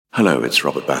Hello, it's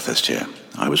Robert Bathurst here.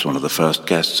 I was one of the first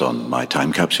guests on My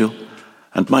Time Capsule,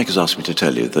 and Mike has asked me to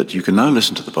tell you that you can now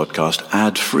listen to the podcast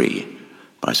ad-free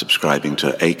by subscribing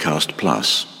to Acast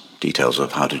Plus. Details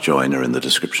of how to join are in the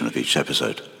description of each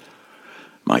episode.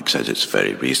 Mike says it's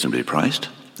very reasonably priced.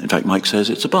 In fact, Mike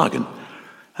says it's a bargain.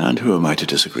 And who am I to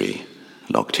disagree?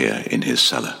 Locked here in his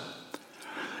cellar.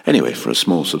 Anyway, for a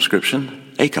small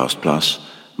subscription, Acast Plus,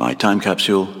 My Time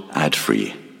Capsule,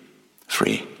 ad-free.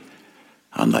 Free.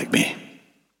 Unlike me.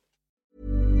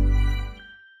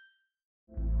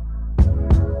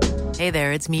 Hey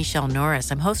there, it's Michelle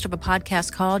Norris. I'm host of a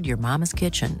podcast called Your Mama's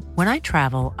Kitchen. When I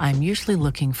travel, I'm usually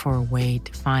looking for a way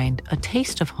to find a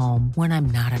taste of home when I'm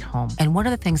not at home. And one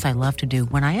of the things I love to do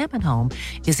when I am at home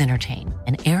is entertain.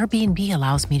 And Airbnb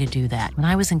allows me to do that. When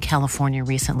I was in California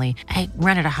recently, I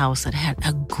rented a house that had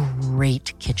a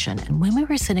great kitchen. And when we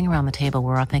were sitting around the table, we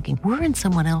were all thinking, we're in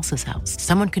someone else's house.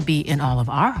 Someone could be in all of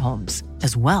our homes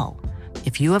as well.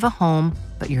 If you have a home,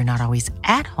 but you're not always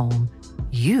at home,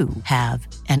 you have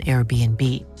an Airbnb.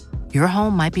 Your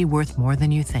home might be worth more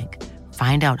than you think.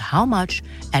 Find out how much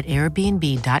at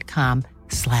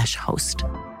airbnb.com/host.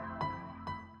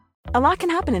 A lot can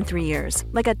happen in 3 years,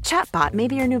 like a chatbot may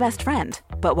be your new best friend.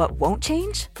 But what won't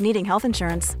change? Needing health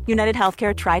insurance. United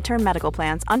Healthcare Tri-Term Medical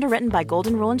Plans, underwritten by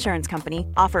Golden Rule Insurance Company,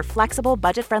 offer flexible,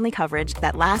 budget-friendly coverage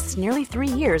that lasts nearly 3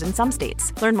 years in some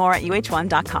states. Learn more at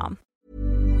uh1.com.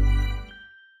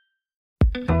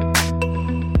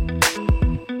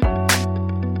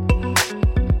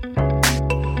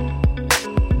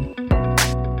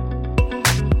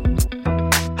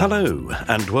 Hello,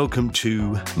 and welcome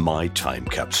to My Time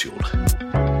Capsule.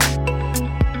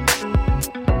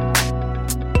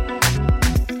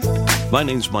 My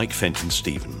name's Mike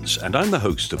Fenton-Stevens, and I'm the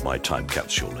host of My Time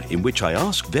Capsule, in which I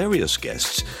ask various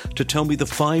guests to tell me the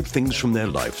 5 things from their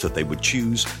life that they would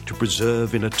choose to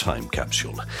preserve in a time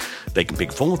capsule. They can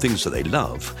pick 4 things that they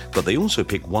love, but they also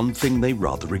pick 1 thing they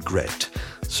rather regret,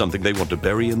 something they want to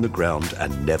bury in the ground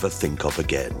and never think of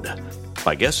again.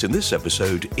 My guest in this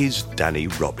episode is Danny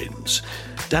Robins.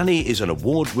 Danny is an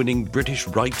award-winning British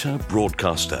writer,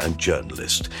 broadcaster and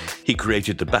journalist. He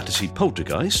created the Battersea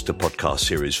Poltergeist, a podcast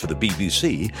series for the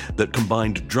BBC that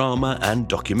combined drama and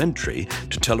documentary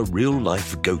to tell a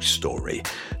real-life ghost story,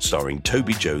 starring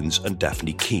Toby Jones and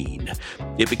Daphne Keane.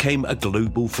 It became a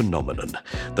global phenomenon,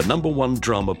 the #1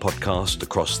 drama podcast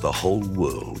across the whole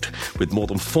world, with more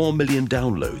than 4 million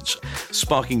downloads,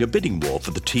 sparking a bidding war for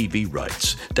the TV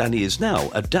rights. Danny is now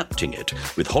adapting it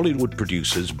with Hollywood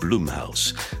producers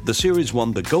Blumhouse. The series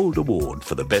won the Gold Award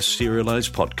for the Best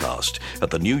Serialized Podcast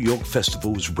at the New York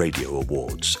Festival's Radio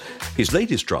Awards. His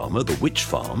latest drama, The Witch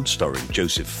Farm, starring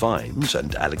Joseph Fiennes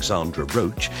and Alexandra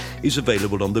Roach, is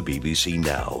available on the BBC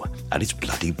now, and it's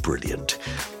bloody brilliant.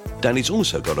 Danny's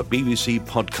also got a BBC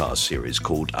podcast series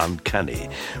called Uncanny,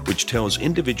 which tells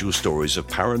individual stories of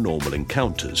paranormal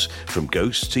encounters, from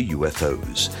ghosts to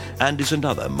UFOs, and is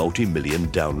another multi-million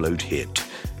download hit.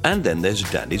 And then there's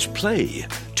Danny's play,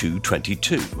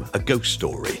 222, A Ghost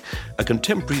Story, a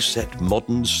contemporary set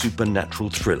modern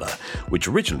supernatural thriller, which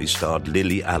originally starred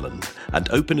Lily Allen and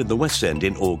opened in the West End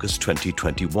in August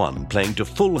 2021, playing to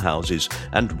full houses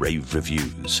and rave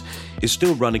reviews. It's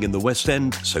still running in the West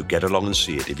End, so get along and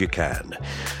see it if you can.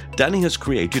 Danny has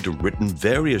created and written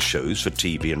various shows for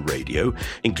TV and radio,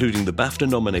 including the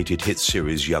BAFTA-nominated hit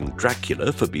series Young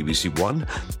Dracula for BBC One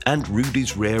and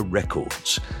Rudy's Rare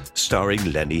Records,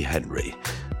 starring Lenny Henry.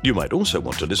 You might also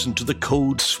want to listen to The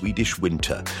Cold Swedish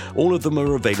Winter. All of them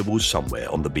are available somewhere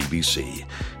on the BBC.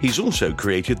 He's also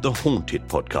created the Haunted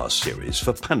podcast series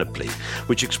for Panoply,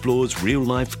 which explores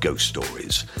real-life ghost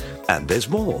stories. And there's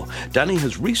more. Danny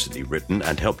has recently written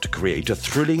and helped to create a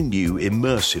thrilling new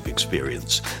immersive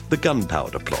experience, The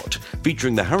Gunpowder Plot,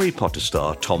 featuring the Harry Potter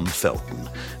star Tom Felton,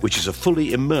 which is a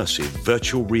fully immersive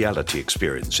virtual reality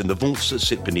experience in the vaults that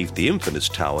sit beneath the infamous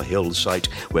Tower Hill site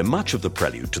where much of the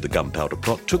prelude to The Gunpowder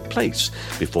Plot took place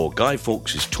before Guy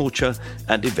Fawkes' torture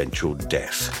and eventual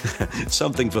death.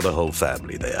 Something for the whole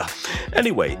family there.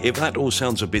 Anyway, if that all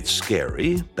sounds a bit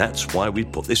scary, that's why we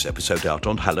put this episode out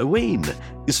on Halloween.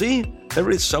 You see, there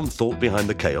is some thought behind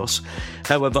the chaos.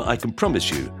 However, I can promise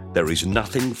you there is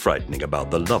nothing frightening about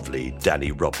the lovely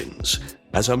Danny Robins,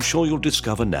 as I'm sure you'll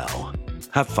discover now.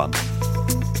 Have fun.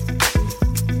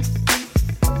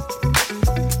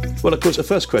 Well, of course, the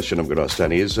first question I'm going to ask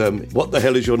Danny is, what the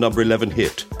hell is your number 11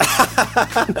 hit?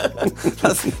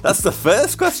 That's the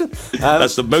first question?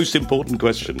 That's the most important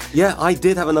question. Yeah, I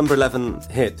did have a number 11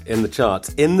 hit in the charts,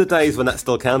 in the days when that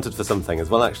still counted for something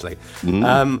as well, actually.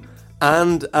 So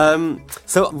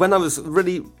when I was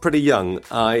really pretty young,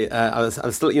 I was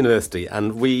still at university,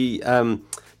 and we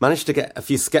managed to get a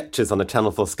few sketches on a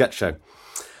Channel 4 sketch show.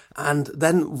 And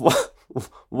then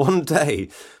one day,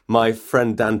 my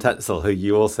friend Dan Tetzel, who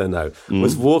you also know,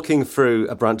 was walking through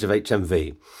a branch of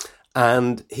HMV,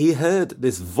 and he heard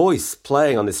this voice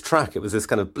playing on this track. It was this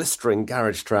kind of blistering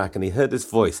garage track, and he heard this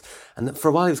voice. And for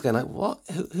a while he was going like, what?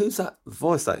 Who's that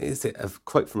voice? Like, is it a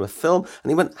quote from a film?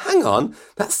 And he went, hang on,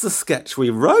 that's the sketch we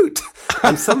wrote.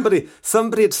 And somebody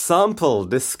had sampled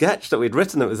this sketch that we'd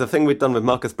written. It was a thing we'd done with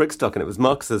Marcus Brigstock, and it was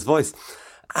Marcus's voice.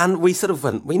 And we sort of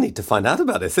went, we need to find out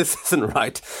about this. This isn't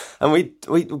right. And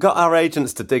we got our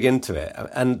agents to dig into it.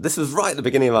 And this was right at the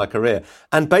beginning of our career.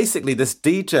 And basically, this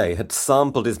DJ had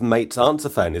sampled his mate's answer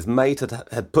phone. His mate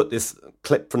had put this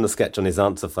clip from the sketch on his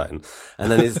answer phone.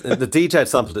 And then the DJ had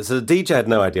sampled it. So the DJ had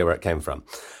no idea where it came from.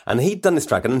 And he'd done this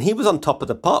track. And he was on Top of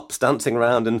the Pops, dancing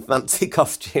around in fancy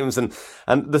costumes. And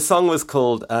the song was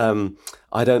called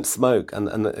I Don't Smoke.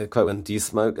 And the quote went, do you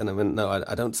smoke? And I went, no,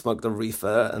 I don't smoke the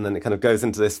reefer. And then it kind of goes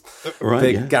into this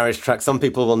big garage track. Some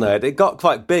people will know it. It got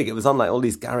quite big. It was on like all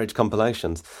these garage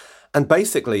compilations. And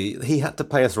basically, he had to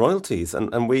pay us royalties.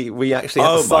 And we actually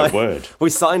had to sign, my word. We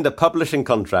signed a publishing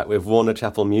contract with Warner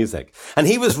Chappell Music. And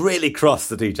he was really cross,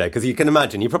 the DJ, because you can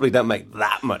imagine, you probably don't make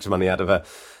that much money out of a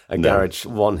garage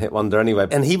one-hit wonder anyway.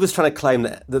 And he was trying to claim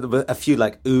that there were a few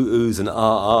like ooh-oohs and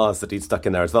ah-ahs that he'd stuck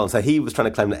in there as well. And so he was trying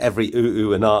to claim that every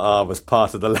ooh-ooh and ah-ah was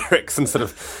part of the lyrics. And sort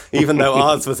of, even though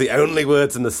ours was the only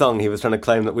words in the song, he was trying to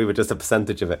claim that we were just a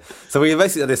percentage of it. So we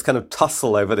basically had this kind of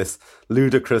tussle over this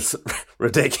ludicrous,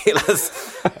 ridiculous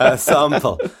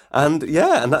sample. And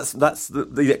yeah, and that's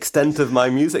the extent of my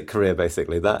music career,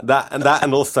 basically. That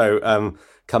and also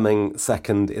coming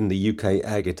second in the UK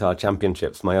Air Guitar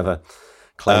Championships, my other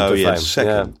claim to fame.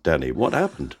 Second, Danny. What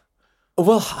happened?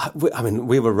 Well,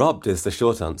 we were robbed is the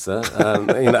short answer.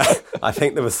 I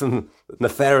think there was some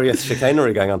nefarious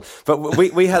chicanery going on. But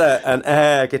we had an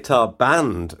air guitar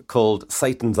band called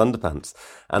Satan's Underpants,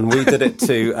 and we did it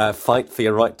to Fight for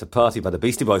Your Right to Party by the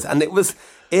Beastie Boys. And it was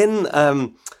in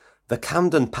the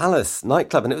Camden Palace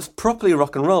nightclub, and it was properly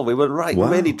rock and roll. We were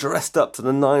really dressed up to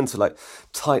the nines with like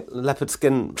tight leopard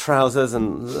skin trousers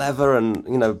and leather and,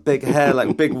 big hair,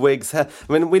 like big wigs. Hair.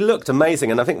 I mean, we looked amazing,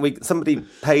 and I think somebody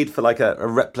paid for like a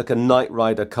replica Knight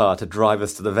Rider car to drive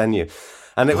us to the venue.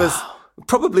 And it was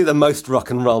probably the most rock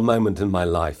and roll moment in my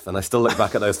life. And I still look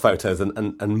back at those photos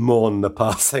and mourn the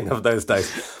passing of those days.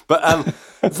 But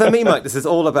for me, Mike, this is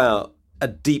all about a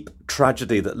deep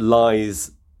tragedy that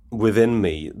lies within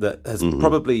me that has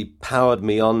probably powered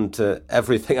me on to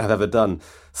everything I've ever done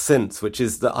since, which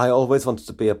is that I always wanted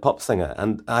to be a pop singer,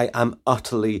 and I am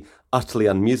utterly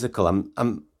unmusical.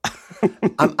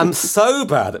 I'm so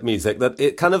bad at music that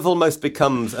it kind of almost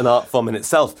becomes an art form in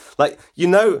itself. Like,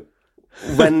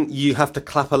 when you have to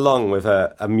clap along with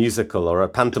a musical or a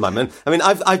pantomime. And I mean,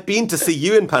 I've been to see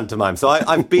you in pantomime, so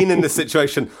I've been in this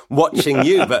situation watching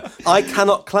you, but I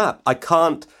cannot clap. I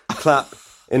can't clap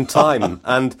in time.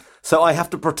 And so I have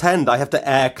to pretend, I have to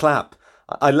air clap.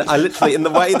 I literally, in the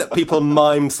way that people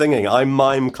mime singing, I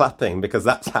mime clapping because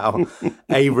that's how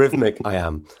arrhythmic I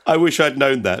am. I wish I'd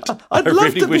known that. I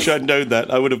really wish I'd known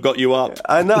that. I would have got you up.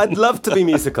 I know, I'd love to be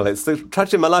musical. It's the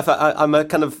tragedy of my life. I'm a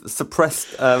kind of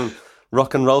suppressed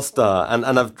rock and roll star, and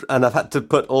I've had to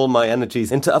put all my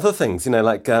energies into other things,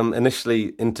 like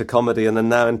initially into comedy and then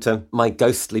now into my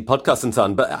ghostly podcast and so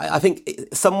on. But I think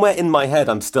somewhere in my head,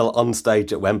 I'm still on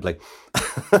stage at Wembley.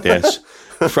 Yes.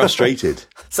 Frustrated.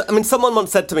 So, I mean, someone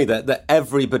once said to me that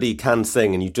everybody can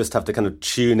sing and you just have to kind of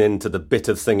tune into the bit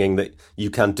of singing that you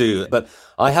can do. But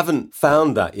I haven't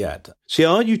found that yet. See,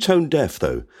 are you tone deaf,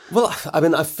 though? Well, I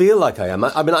mean, I feel like I am.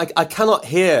 I cannot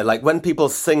hear, like, when people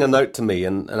sing a note to me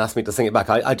and ask me to sing it back,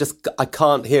 I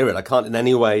can't hear it. I can't in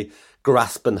any way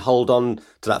grasp and hold on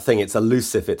to that thing. It's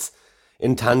elusive. It's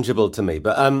intangible to me.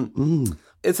 But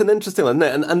it's an interesting one,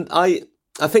 isn't it? And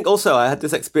I think also I had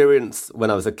this experience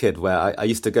when I was a kid where I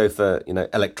used to go for,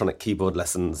 electronic keyboard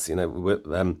lessons, with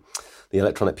the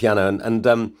electronic piano.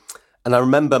 And I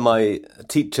remember my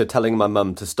teacher telling my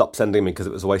mum to stop sending me because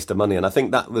it was a waste of money. And I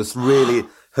think that was really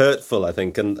hurtful, I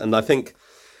think. And I think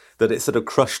that it sort of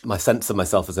crushed my sense of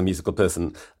myself as a musical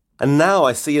person. And now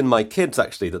I see in my kids,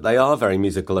 actually, that they are very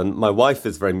musical, and my wife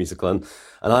is very musical. And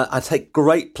I take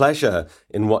great pleasure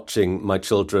in watching my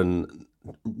children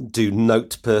do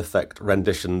note-perfect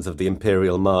renditions of the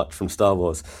Imperial March from Star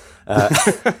Wars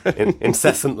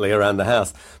incessantly around the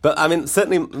house. But I mean,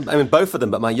 certainly, both of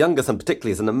them, but my younger son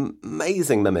particularly is an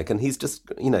amazing mimic, and he's just,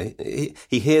 he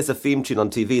hears a theme tune on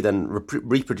TV, then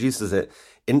reproduces it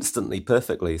instantly,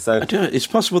 perfectly. So it's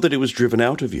possible that it was driven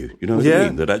out of you. You know what I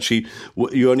mean? That actually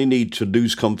you only need to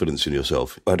lose confidence in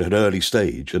yourself at an early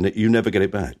stage, and you never get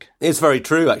it back. It's very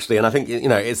true, actually, and I think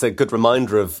it's a good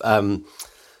reminder of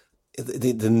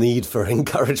the need for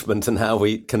encouragement and how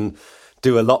we can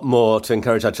do a lot more to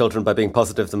encourage our children by being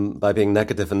positive than by being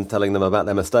negative and telling them about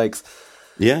their mistakes.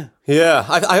 Yeah.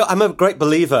 I'm a great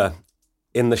believer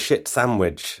in the shit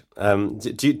sandwich.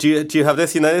 Do you have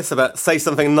this? You know this about say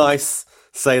something nice,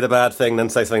 say the bad thing, then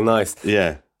say something nice.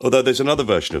 Yeah. Although there's another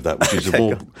version of that, which is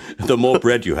the more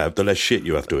bread you have, the less shit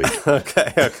you have to eat.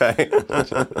 Okay.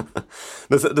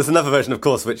 There's another version, of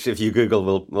course, which if you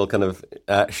Google will kind of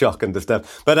shock and disturb.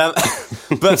 But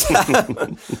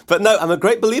no, I'm a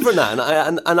great believer in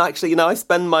that, and actually, I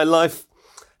spend my life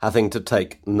having to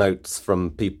take notes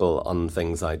from people on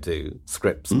things I do,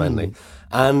 scripts mainly,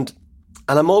 and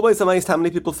I'm always amazed how many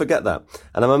people forget that.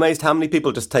 And I'm amazed how many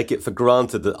people just take it for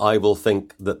granted that I will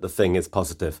think that the thing is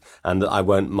positive and that I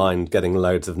won't mind getting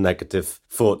loads of negative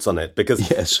thoughts on it because,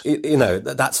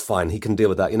 that's fine. He can deal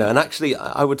with that, And actually,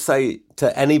 I would say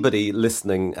to anybody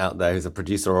listening out there who's a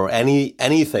producer or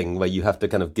anything where you have to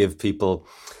kind of give people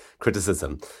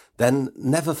criticism, then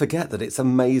never forget that it's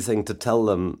amazing to tell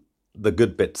them the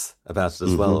good bits about it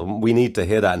as well. We need to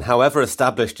hear that. And however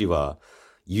established you are,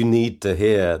 you need to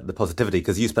hear the positivity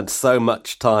because you spent so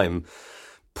much time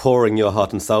pouring your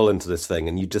heart and soul into this thing,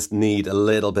 and you just need a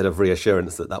little bit of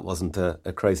reassurance that wasn't a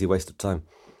crazy waste of time.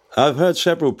 I've heard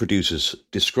several producers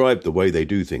describe the way they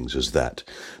do things as that.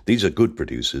 These are good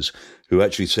producers who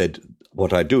actually said,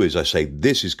 what I do is I say,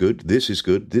 this is good,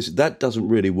 that doesn't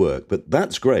really work, but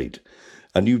that's great.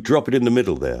 And you drop it in the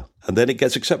middle there, and then it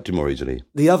gets accepted more easily.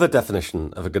 The other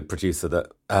definition of a good producer that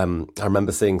I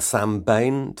remember seeing Sam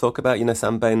Bain talk about,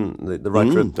 Sam Bain, the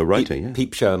writer of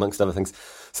Peep Show, amongst other things.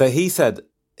 So he said,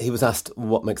 he was asked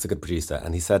what makes a good producer,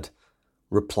 and he said,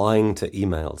 replying to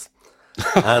emails.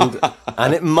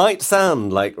 And it might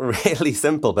sound like really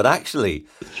simple, but actually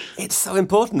it's so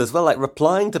important as well, like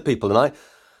replying to people. And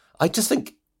I just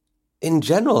think, in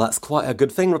general, that's quite a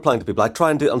good thing, replying to people. I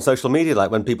try and do it on social media. Like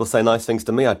when people say nice things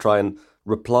to me, I try and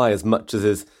reply as much as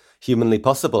is humanly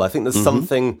possible. I think there's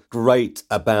something great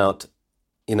about,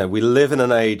 we live in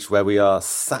an age where we are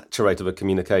saturated with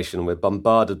communication. We're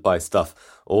bombarded by stuff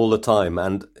all the time.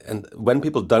 And when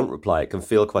people don't reply, it can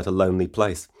feel quite a lonely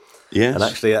place. Yes. And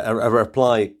actually, a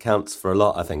reply counts for a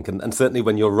lot, I think. And certainly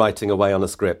when you're writing away on a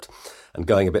script and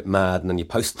going a bit mad, and then you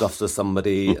post it off to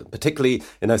somebody, particularly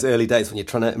in those early days when you're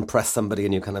trying to impress somebody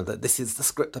and you're kind of, this is the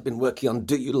script I've been working on.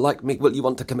 Do you like me? Will you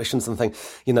want to commission something?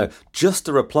 Just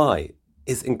a reply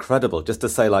is incredible. Just to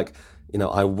say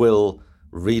I will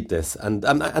read this. And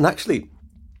actually,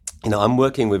 I'm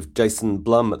working with Jason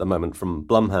Blum at the moment from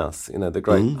Blumhouse, the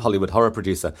great Hollywood horror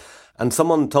producer. And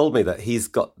someone told me that he's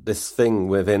got this thing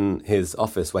within his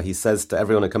office where he says to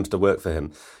everyone who comes to work for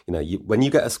him, when you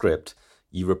get a script,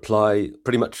 you reply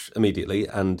pretty much immediately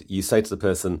and you say to the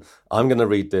person, I'm going to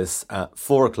read this at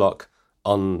 4:00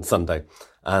 on Sunday.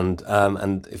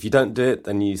 And if you don't do it,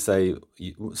 then you say,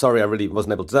 sorry, I really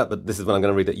wasn't able to do that, but this is when I'm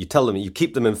going to read it. You tell them, you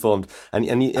keep them informed. And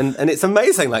it's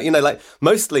amazing.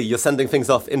 Mostly you're sending things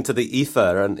off into the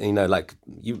ether and,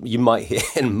 you might hear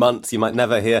in months, you might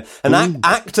never hear. And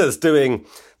actors doing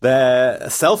their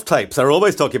self-tapes are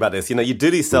always talking about this. You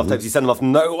do these self-tapes, you send them off,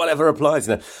 no one ever replies,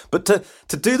 But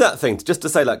to do that thing, just to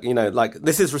say,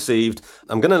 this is received,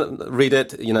 I'm going to read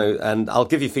it, and I'll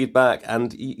give you feedback,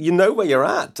 and you know where you're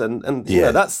at. And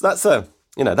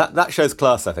that shows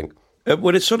class, I think.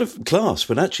 Well, it's sort of class,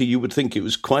 but actually you would think it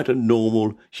was quite a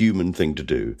normal human thing to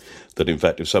do. That, in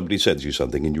fact, if somebody sends you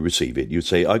something and you receive it, you'd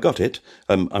say, I got it.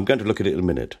 I'm going to look at it in a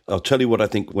minute. I'll tell you what I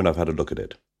think when I've had a look at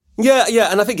it.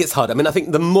 Yeah, and I think it's hard. I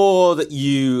think the more that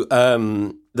you,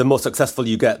 the more successful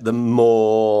you get, the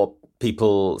more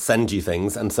people send you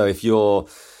things. And so if you're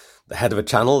the head of a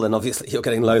channel, then obviously you're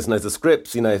getting loads and loads of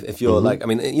scripts. If you're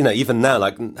even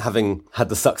now, having had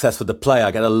the success with the play,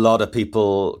 I get a lot of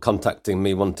people contacting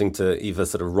me wanting to either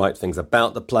sort of write things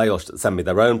about the play or send me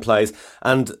their own plays.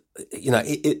 And,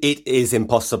 it is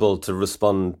impossible to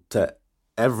respond to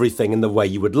everything in the way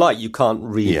you would like. You can't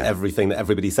read everything that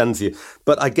everybody sends you.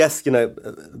 But I guess,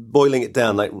 boiling it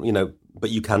down, but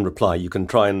you can reply. You can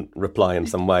try and reply in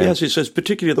some way. Yes, it says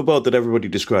particularly the world that everybody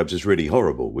describes as really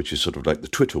horrible, which is sort of like the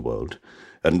Twitter world.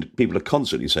 And people are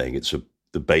constantly saying it's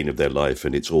the bane of their life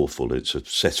and it's awful, it's a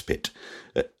cesspit.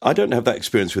 I don't have that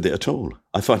experience with it at all.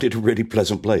 I find it a really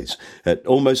pleasant place.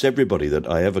 Almost everybody that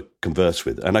I ever converse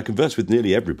with, and I converse with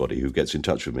nearly everybody who gets in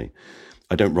touch with me,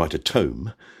 I don't write a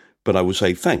tome, but I will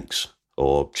say thanks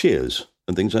or cheers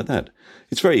and things like that.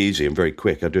 It's very easy and very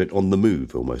quick. I do it on the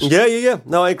move almost. Yeah.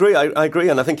 No, I agree. I agree,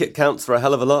 and I think it counts for a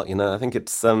hell of a lot. I think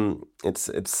it's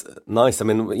nice. I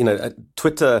mean,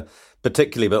 Twitter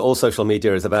particularly, but all social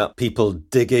media is about people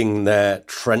digging their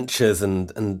trenches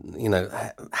and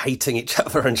hating each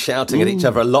other and shouting at each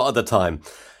other a lot of the time.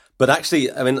 But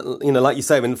actually, I mean, like you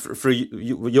say, I mean, through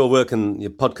your work and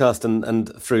your podcast and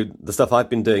through the stuff I've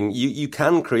been doing, you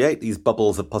can create these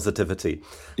bubbles of positivity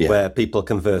where people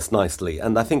converse nicely.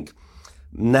 And I think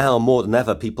now more than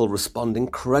ever, people respond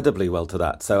incredibly well to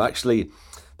that. So actually,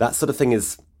 that sort of thing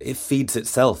it feeds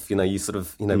itself. You sort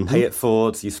of, pay it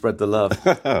forward, you spread the love.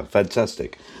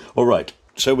 Fantastic. All right.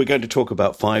 So we're going to talk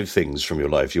about 5 things from your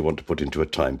life you want to put into a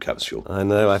time capsule. I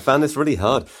know. I found this really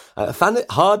hard. I found it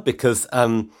hard because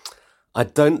I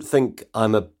don't think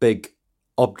I'm a big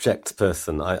object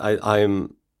person.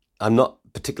 I'm not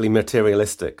particularly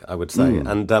materialistic, I would say.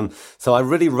 And so I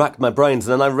really racked my brains.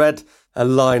 And then I read a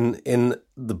line in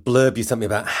the blurb you sent me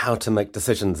about how to make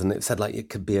decisions. And it said it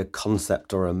could be a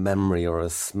concept or a memory or a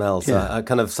smell. So I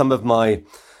kind of, some of my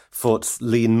thoughts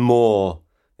lean more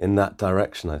in that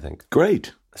direction, I think.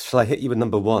 Great. Shall I hit you with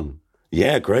number 1?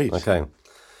 Yeah, great. Okay.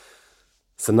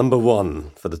 So number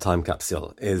 1 for the time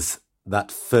capsule is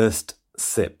that first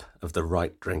sip of the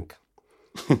right drink.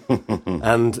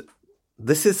 And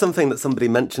this is something that somebody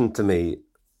mentioned to me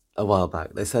a while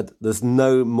back. They said there's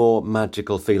no more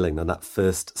magical feeling than that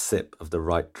first sip of the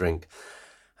right drink.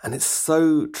 And it's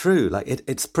so true.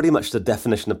 It's pretty much the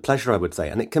definition of pleasure, I would say.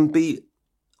 And it can be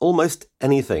almost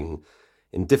anything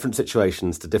in different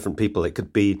situations to different people. It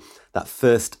could be that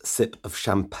first sip of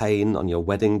champagne on your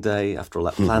wedding day after all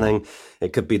that planning.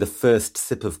 It could be the first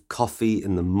sip of coffee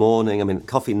in the morning. I mean,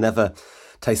 coffee never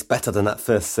tastes better than that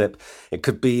first sip. It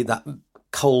could be that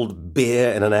cold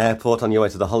beer in an airport on your way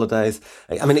to the holidays.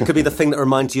 I mean, it could be the thing that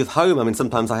reminds you of home. I mean,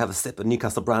 sometimes I have a sip of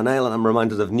Newcastle Brown Ale and I'm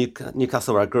reminded of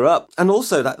Newcastle where I grew up. And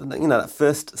also that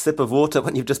first sip of water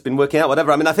when you've just been working out,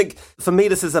 whatever. I mean, I think for me,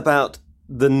 this is about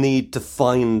the need to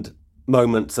find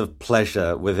moments of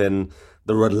pleasure within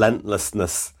the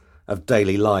relentlessness of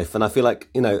daily life. And I feel like,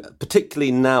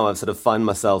 particularly now I've sort of find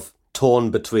myself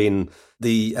torn between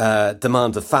the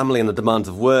demands of family and the demands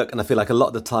of work. And I feel like a lot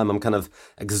of the time I'm kind of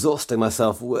exhausting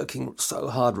myself, working so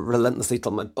hard relentlessly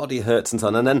till my body hurts and so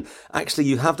on. And then actually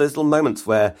you have those little moments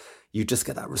where you just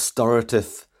get that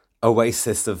restorative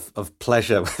oasis of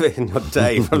pleasure within your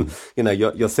day from,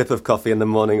 your sip of coffee in the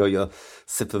morning or your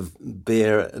sip of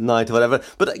beer at night or whatever.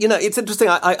 But, it's interesting.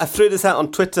 I threw this out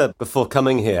on Twitter before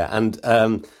coming here and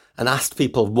asked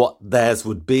people what theirs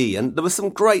would be. And there were some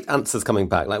great answers coming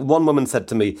back. Like one woman said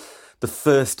to me, the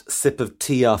first sip of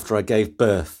tea after I gave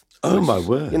birth. Oh, my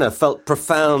word. Felt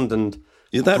profound and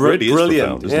that really is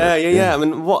brilliant. Profound, isn't it? Yeah. I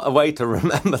mean, what a way to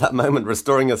remember that moment,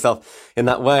 restoring yourself in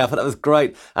that way. I thought that was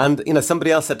great. And,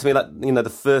 somebody else said to me, the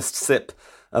first sip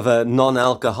of a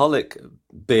non-alcoholic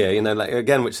beer,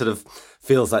 again, which sort of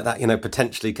feels like that,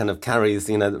 potentially kind of carries,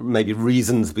 maybe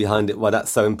reasons behind it why that's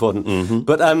so important. Mm-hmm.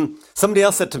 But somebody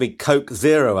else said to me, Coke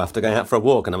Zero after going out for a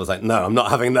walk. And I was like, no, I'm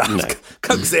not having that. No.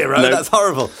 Coke Zero, no. That's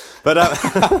horrible.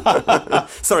 But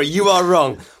sorry, you are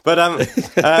wrong. But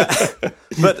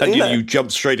and you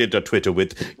jumped straight into Twitter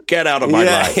with "Get out of my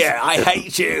life." Yeah, I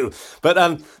hate you. But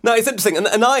no, it's interesting. And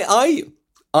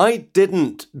I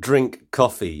didn't drink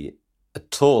coffee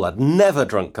at all. I'd never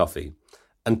drunk coffee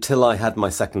until I had my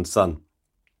second son,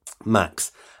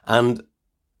 Max. And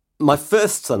my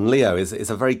first son, Leo, is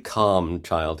a very calm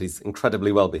child. He's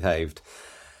incredibly well behaved.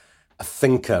 A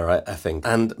thinker, I think.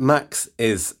 And Max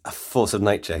is a force of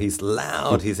nature. He's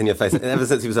loud. He's in your face. And ever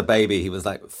since he was a baby, he was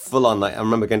full on. I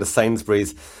remember going to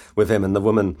Sainsbury's with him, and the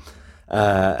woman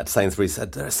at Sainsbury's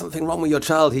said, "There is something wrong with your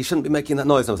child. He shouldn't be making that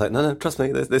noise." And I was like, "No, trust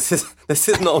me. This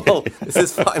is normal. This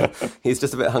is fine. He's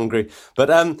just a bit hungry."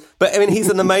 But I mean, he's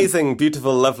an amazing,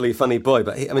 beautiful, lovely, funny boy.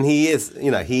 But he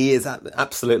is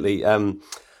absolutely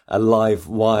a live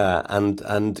wire, and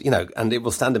it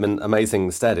will stand him in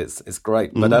amazing stead. It's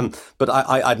great. But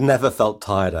I'd never felt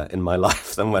tireder in my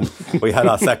life than when we had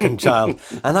our second child.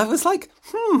 And I was like,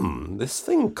 this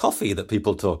thing, coffee, that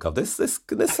people talk of, this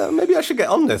maybe I should get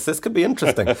on this. This could be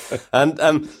interesting.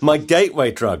 And my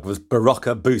gateway drug was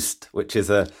Barocca Boost, which is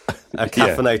a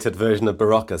caffeinated version of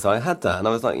Barocca. So I had that, and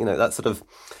I was like, that sort of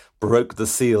broke the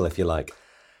seal, if you like.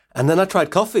 And then I tried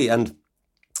coffee, and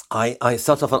I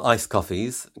started off on iced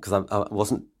coffees because I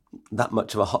wasn't that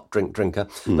much of a hot drink drinker.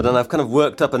 But then I've kind of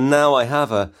worked up, and now I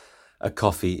have a a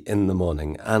coffee in the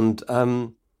morning, and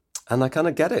I kind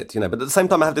of get it, But at the same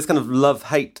time, I have this kind of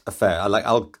love-hate affair.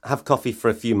 I'll have coffee for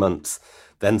a few months,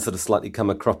 then sort of slightly come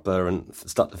a cropper and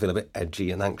start to feel a bit edgy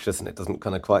and anxious, and it doesn't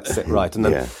kind of quite sit right. And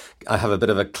then I have a bit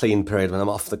of a clean period when I'm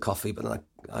off the coffee, but then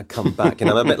I come back. I'm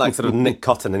a bit like sort of Nick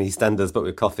Cotton in EastEnders, but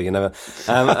with coffee,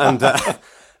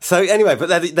 So anyway,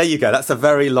 but there you go. That's a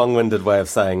very long-winded way of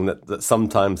saying that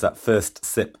sometimes that first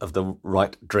sip of the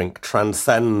right drink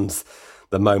transcends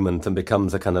the moment and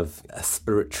becomes a kind of a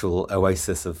spiritual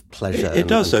oasis of pleasure. It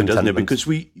does, though, doesn't it? Because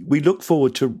we look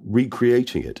forward to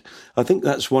recreating it. I think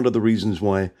that's one of the reasons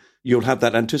why you'll have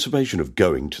that anticipation of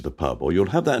going to the pub, or you'll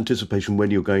have that anticipation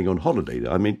when you're going on holiday.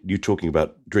 I mean, you're talking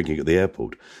about drinking at the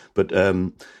airport, but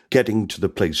getting to the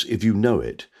place, if you know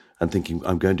it, and thinking,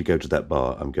 I'm going to go to that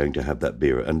bar, I'm going to have that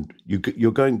beer, and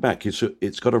you're going back.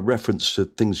 It's got a reference to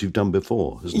things you've done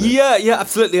before, hasn't it? Yeah,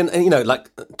 absolutely. And like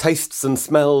tastes and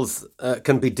smells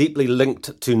can be deeply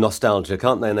linked to nostalgia,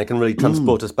 can't they? And they can really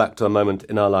transport us back to a moment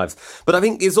in our lives. But I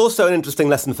think it's also an interesting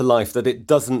lesson for life that it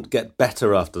doesn't get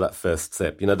better after that first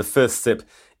sip. The first sip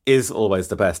is always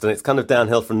the best, and it's kind of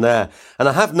downhill from there. And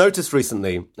I have noticed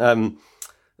recently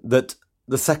that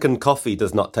the second coffee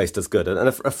does not taste as good. And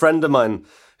a friend of mine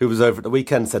who was over at the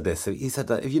weekend said this. He said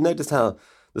that, have you noticed how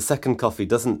the second coffee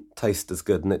doesn't taste as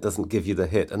good and it doesn't give you the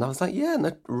hit? And I was like, yeah,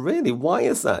 no, really, why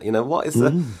is that? What is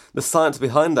the science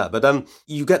behind that? But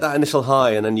you get that initial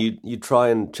high and then you try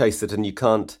and chase it and you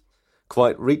can't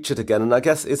quite reach it again. And I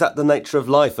guess, is that the nature of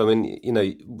life? I mean,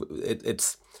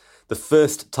 it's the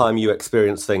first time you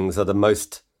experience things are the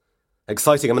most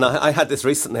exciting. I mean, I had this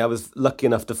recently. I was lucky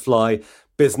enough to fly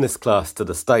business class to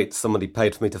the States. Somebody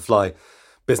paid for me to fly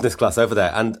business class over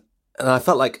there, and I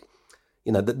felt like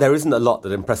there isn't a lot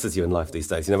that impresses you in life these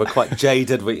days. We're quite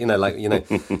jaded.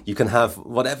 You can have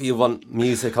whatever you want,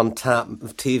 music on tap,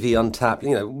 TV on tap.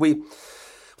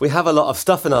 We have a lot of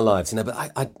stuff in our lives,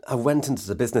 but I went into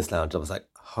the business lounge. I was like,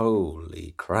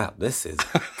 holy crap, this is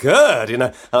good. And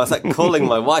I was like calling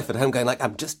my wife at home, going like,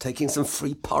 I'm just taking some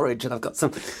free porridge and I've got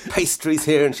some pastries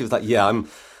here, and she was like, yeah, I'm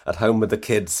at home with the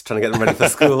kids, trying to get them ready for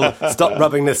school. Stop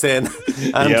rubbing this in.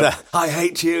 And I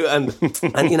hate you. And but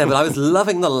I was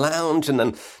loving the lounge and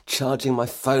then charging my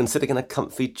phone, sitting in a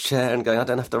comfy chair and going, I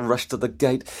don't have to rush to the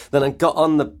gate. Then I got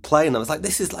on the plane. I was like,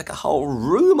 this is like a whole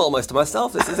room almost to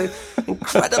myself. This is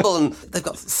incredible. And they've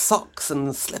got socks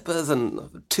and slippers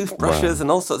and toothbrushes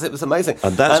and all sorts. It was amazing.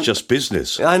 And that's just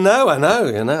business. I know.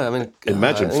 I mean,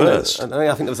 imagine first. I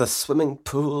think there was a swimming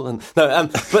pool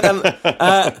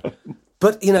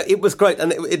But, it was great,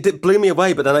 and it blew me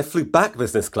away, but then I flew back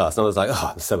business class, and I was like,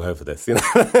 oh, I'm so over this,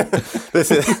 This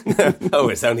is,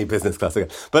 it's only business class again.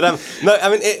 But, no,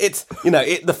 I mean, it's,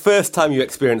 the first time you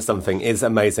experience something is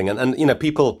amazing, and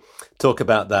people talk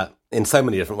about that in so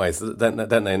many different ways, don't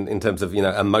they, in terms of,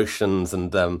 emotions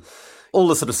and all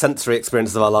the sort of sensory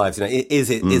experiences of our lives.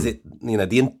 Is it,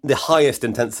 the highest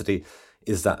intensity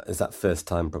is that first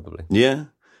time, probably. Yeah.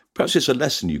 Perhaps it's a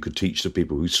lesson you could teach to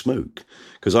people who smoke,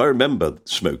 because I remember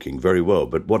smoking very well,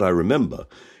 but what I remember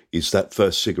is that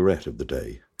first cigarette of the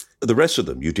day. The rest of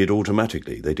them you did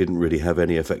automatically. They didn't really have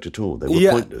any effect at all. They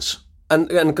were pointless.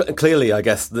 And clearly, I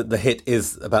guess, the hit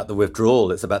is about the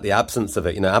withdrawal. It's about the absence of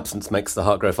it. Absence makes the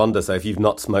heart grow fonder. So if you've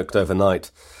not smoked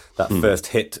overnight, that first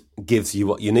hit gives you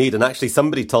what you need. And actually,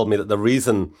 somebody told me that the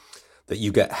reason that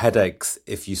you get headaches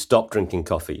if you stop drinking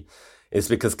coffee is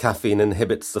because caffeine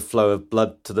inhibits the flow of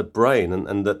blood to the brain,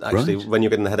 and that actually when you're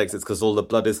getting the headaches, it's because all the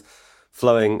blood is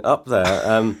flowing up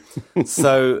there.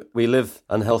 So we live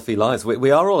unhealthy lives.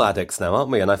 We are all addicts now,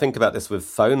 aren't we? And I think about this with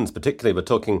phones particularly. We're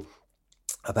talking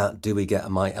about, do we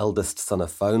get my eldest son a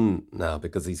phone now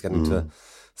because he's getting to a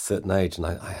certain age? And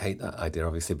I hate that idea,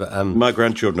 obviously. But my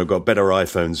grandchildren have got better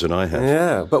iPhones than I have.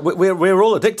 Yeah, but we're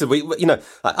all addicted.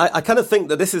 I kind of think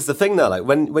that this is the thing now. Like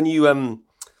when you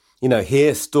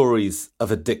hear stories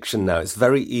of addiction now, it's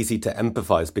very easy to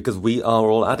empathize because we are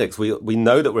all addicts. We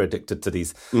know that we're addicted to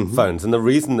these phones. And the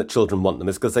reason that children want them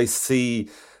is because they see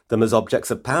them as objects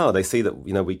of power. They see that,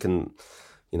 we can,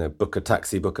 book a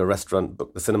taxi, book a restaurant,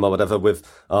 book the cinema, whatever, with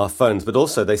our phones. But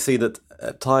also they see that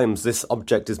at times this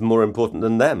object is more important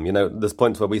than them. There's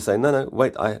points where we say, no,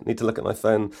 wait, I need to look at my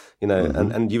phone,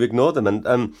 and you ignore them.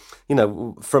 And,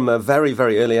 from a very,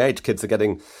 very early age, kids are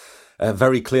getting a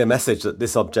very clear message that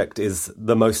this object is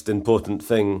the most important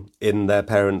thing in their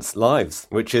parents' lives,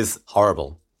 which is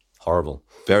horrible. Horrible.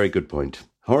 Very good point.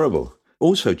 Horrible.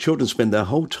 Also, children spend their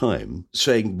whole time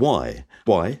saying why.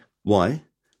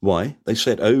 They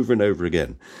say it over and over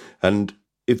again. And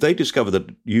if they discover that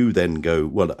you then go,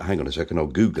 well, hang on a second, I'll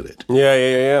Google it.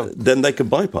 Yeah. Then they can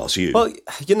bypass you. Well,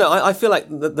 I feel like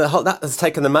the whole, that has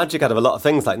taken the magic out of a lot of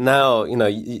things. Like now,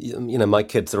 my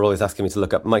kids are always asking me to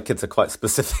look up. My kids are quite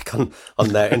specific on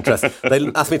their interests.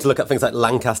 They ask me to look up things like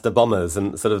Lancaster bombers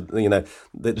and sort of,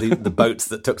 the boats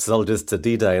that took soldiers to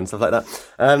D-Day and stuff like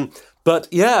that. But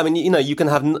yeah, I mean, you can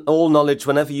have all knowledge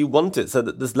whenever you want it. So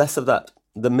that there's less of that,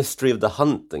 the mystery of the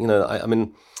hunt. I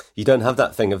mean, you don't have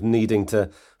that thing of needing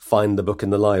to find the book in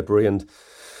the library and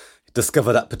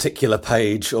discover that particular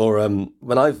page. Or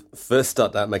when I first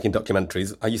started out making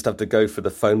documentaries, I used to have to go for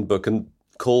the phone book and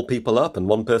call people up, and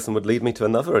one person would lead me to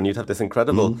another, and you'd have this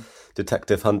incredible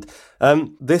detective hunt.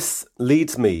 This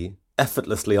leads me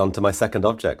effortlessly onto my second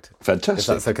object. Fantastic. If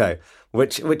that's okay.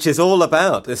 Which is all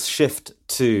about this shift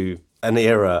to an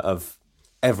era of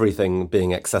everything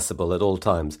being accessible at all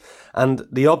times. And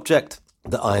the object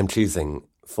that I am choosing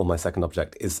for my second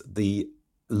object is the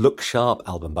Look Sharp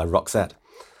album by Roxette.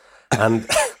 And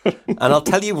I'll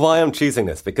tell you why I'm choosing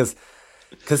this, because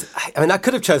I mean, I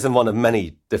could have chosen one of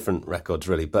many different records,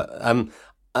 really, but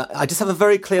I just have a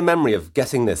very clear memory of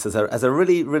getting this as a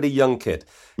really, really young kid,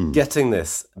 getting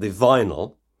this, the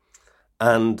vinyl,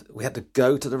 and we had to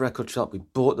go to the record shop. We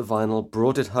bought the vinyl,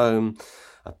 brought it home.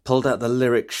 I pulled out the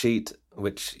lyric sheet,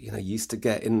 which, you used to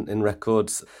get in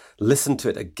records, listened to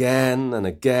it again and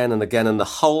again and again, and the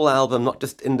whole album, not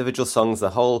just individual songs, the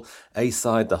whole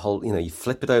A-side, the whole, you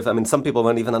flip it over. I mean, some people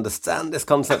won't even understand this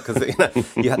concept because,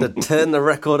 you had to turn the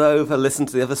record over, listen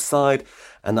to the other side,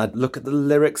 and I'd look at the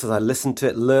lyrics as I listened to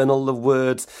it, learn all the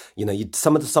words.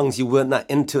 Some of the songs you weren't that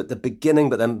into at the beginning,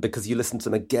 but then because you listened to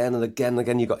them again and again and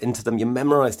again, you got into them, you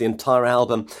memorized the entire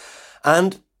album.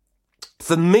 And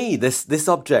for me, this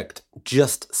object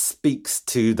just speaks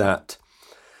to that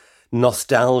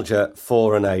nostalgia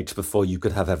for an age before you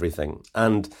could have everything.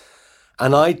 And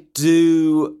I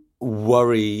do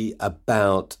worry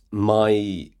about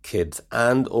my kids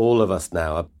and all of us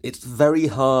now. It's very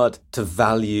hard to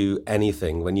value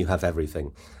anything when you have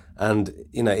everything. And,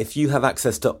 if you have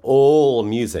access to all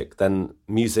music, then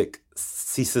music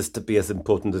ceases to be as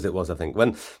important as it was, I think.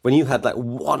 When you had like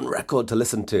one record to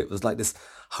listen to, it was like this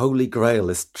holy grail,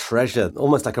 this treasure,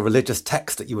 almost like a religious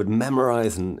text that you would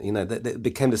memorize, and it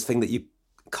became this thing that you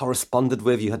corresponded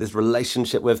with, you had this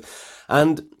relationship with.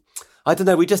 And I don't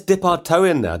know, we just dip our toe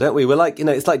in now, don't we? We're like,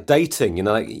 it's like dating,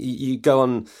 like you go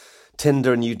on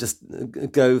Tinder and you just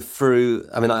go through.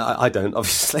 I mean, I don't,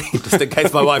 obviously, just in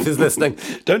case my wife is listening.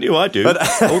 Don't you? I do, but,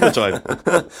 all the time.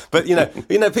 But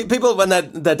people when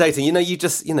they're dating, you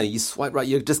just you swipe right.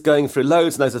 You're just going through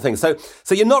loads and loads of things. So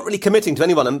you're not really committing to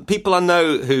anyone. And people I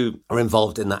know who are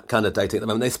involved in that kind of dating at the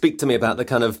moment, they speak to me about the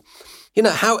kind of,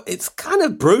 how it's kind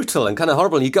of brutal and kind of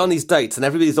horrible. And you go on these dates and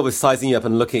everybody's always sizing you up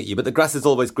and looking at you, but the grass is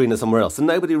always greener somewhere else. And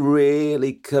nobody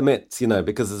really commits,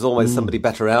 because there's always somebody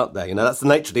better out there. That's the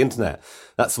nature of the internet.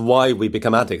 That's why we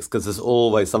become addicts, because there's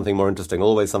always something more interesting,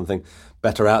 always something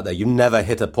better out there. You never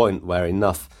hit a point where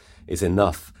enough is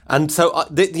enough. And so,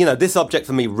 this object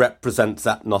for me represents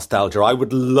that nostalgia. I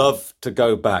would love to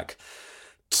go back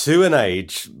to an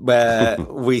age where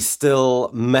we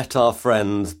still met our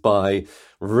friends by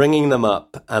ringing them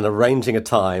up and arranging a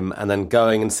time, and then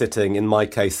going and sitting, in my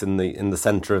case, in the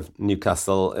centre of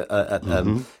Newcastle at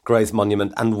Gray's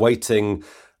Monument, and waiting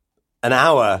an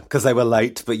hour because they were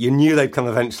late, but you knew they'd come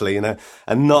eventually, and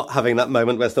not having that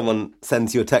moment where someone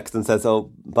sends you a text and says,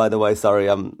 "Oh, by the way, sorry,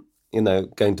 I'm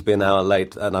going to be an hour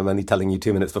late, and I'm only telling you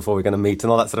 2 minutes before we're going to meet,"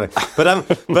 and all that sort of thing.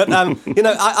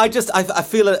 I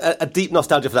feel a deep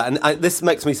nostalgia for that, and this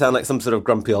makes me sound like some sort of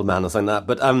grumpy old man or something like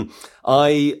that. But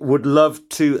I would love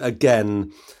to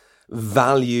again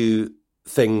value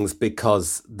things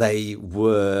because they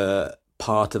were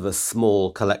part of a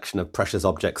small collection of precious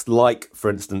objects, like, for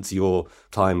instance, your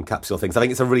time capsule things. I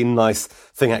think it's a really nice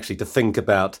thing actually to think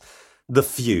about the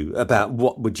few, about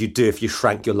what would you do if you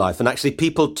shrank your life. And actually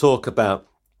people talk about,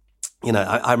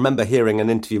 I remember hearing an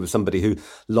interview with somebody who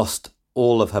lost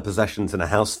all of her possessions in a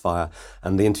house fire,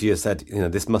 and the interviewer said,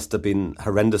 this must have been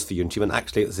horrendous for you. And she went,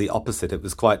 actually, it was the opposite. It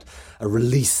was quite a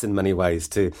release in many ways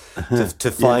to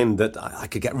find that I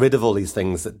could get rid of all these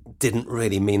things that didn't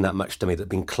really mean that much to me, that had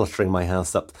been cluttering my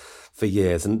house up for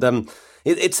years. And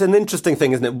it's an interesting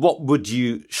thing, isn't it? What would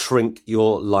you shrink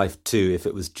your life to if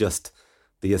it was just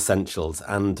the essentials?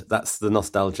 And that's the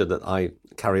nostalgia that I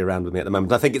carry around with me at the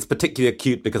moment. I think it's particularly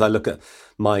acute because I look at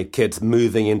my kids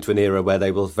moving into an era where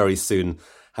they will very soon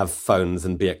have phones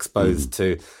and be exposed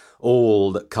to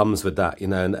all that comes with that,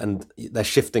 and they're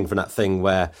shifting from that thing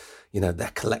where,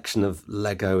 their collection of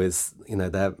Lego is,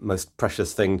 their most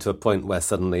precious thing, to a point where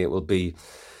suddenly it will be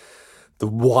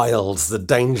wilds, the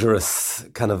dangerous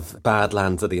kind of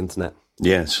badlands of the internet.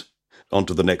 Yes. On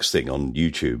to the next thing on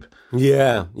YouTube.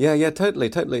 Yeah,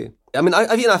 totally. I mean,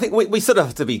 I think we sort of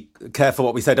have to be careful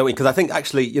what we say, don't we? Because I think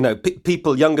actually,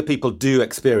 younger people do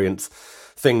experience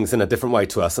things in a different way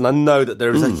to us. And I know that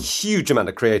there is a huge amount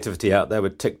of creativity out there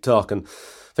with TikTok and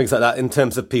things like that in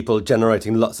terms of people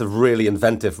generating lots of really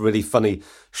inventive, really funny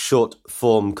short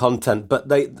form content. But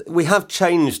we have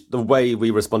changed the way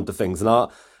we respond to things, and our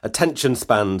attention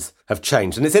spans have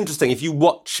changed. And it's interesting, if you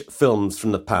watch films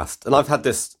from the past, and I've had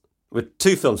this with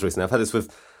two films recently. I've had this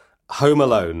with Home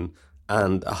Alone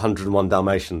and 101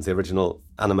 Dalmatians, the original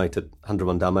animated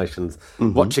 101 Dalmatians,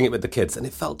 watching it with the kids, and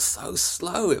it felt so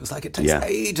slow. It was like, it takes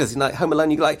ages. Home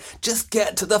Alone, you're like, just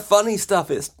get to the funny stuff.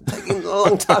 It's taking a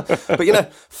long time.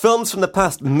 But, films from the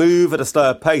past move at a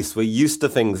slower pace. We're used to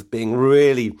things being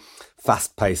really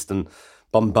fast-paced and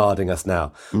bombarding us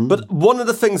now. But one of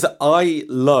the things that I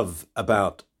love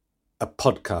about a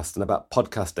podcast and about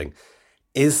podcasting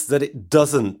is that it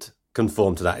doesn't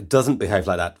conform to that. It doesn't behave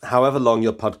like that. However long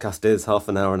your podcast is, half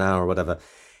an hour, or whatever,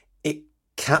 it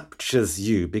captures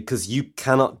you because you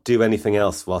cannot do anything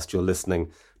else whilst you're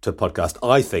listening to a podcast,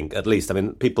 I think, at least. I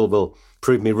mean, people will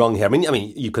prove me wrong here. I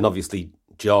mean, you can obviously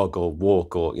jog or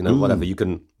walk or, whatever. You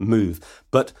can move.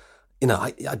 But,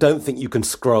 I don't think you can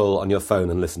scroll on your phone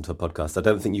and listen to a podcast. I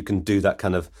don't think you can do that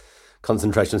kind of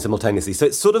concentration simultaneously. So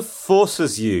it sort of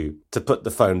forces you to put the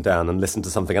phone down and listen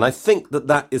to something. And I think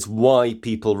that is why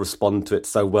people respond to it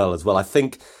so well as well. I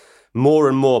think more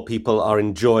and more people are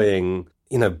enjoying,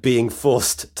 being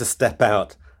forced to step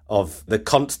out of the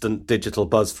constant digital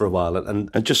buzz for a while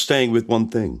and just staying with one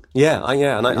thing.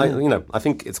 I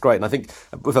think it's great. And I think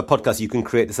with a podcast, you can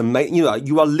create this amazing,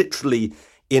 you are literally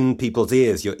in people's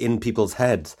ears, you're in people's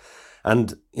heads.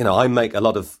 And, I make a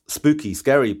lot of spooky,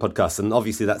 scary podcasts, and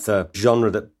obviously that's a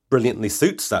genre that brilliantly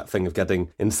suits that thing of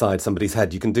getting inside somebody's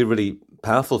head. You can do really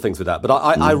powerful things with that. But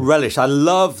I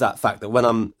love that fact that when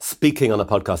I'm speaking on a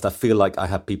podcast, I feel like I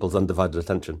have people's undivided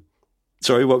attention.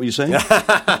 Sorry, what were you saying?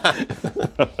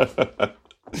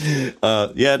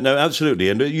 No, absolutely.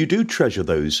 And you do treasure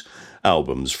those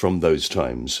albums from those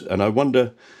times. And I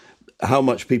wonder how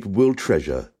much people will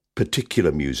treasure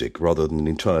particular music rather than an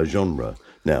entire genre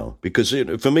now. Because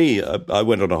for me, I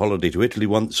went on a holiday to Italy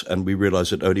once and we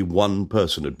realised that only one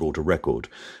person had brought a record,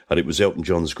 and it was Elton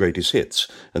John's Greatest Hits.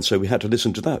 And so we had to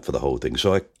listen to that for the whole thing.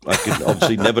 So I could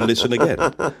obviously never listen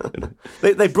again.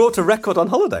 They brought a record on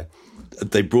holiday?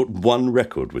 They brought one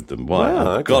record with them. Why?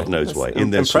 Wow, okay. God knows why.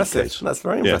 In their impressive. suitcase. That's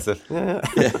very impressive. Yeah.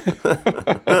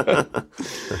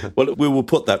 Well, we will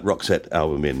put that Roxette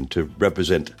album in to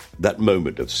represent that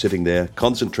moment of sitting there,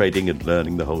 concentrating and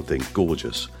learning the whole thing.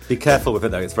 Gorgeous. Be careful with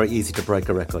it, though. It's very easy to break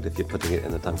a record if you're putting it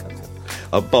in a time capsule.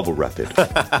 I'll bubble wrap it.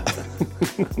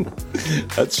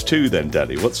 That's two then,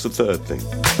 Danny. What's the third thing?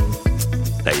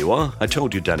 There you are. I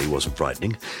told you Danny wasn't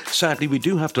frightening. Sadly, we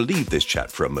do have to leave this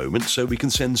chat for a moment so we can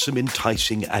send some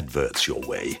enticing adverts your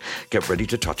way. Get ready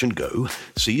to touch and go.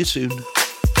 See you soon.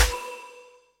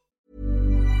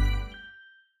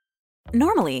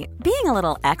 Normally, being a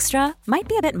little extra might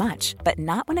be a bit much, but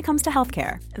not when it comes to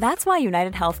healthcare. That's why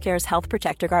United Healthcare's Health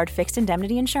Protector Guard fixed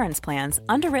indemnity insurance plans,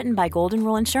 underwritten by Golden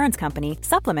Rule Insurance Company,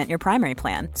 supplement your primary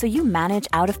plan so you manage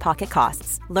out-of-pocket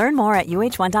costs. Learn more at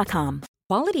uh1.com.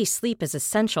 Quality sleep is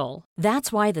essential.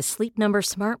 That's why the Sleep Number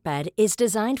Smart Bed is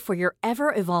designed for your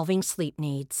ever-evolving sleep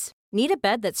needs. Need a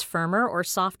bed that's firmer or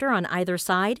softer on either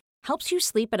side? Helps you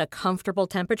sleep at a comfortable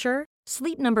temperature?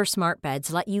 Sleep Number Smart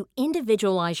Beds let you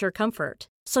individualize your comfort,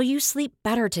 so you sleep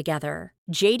better together.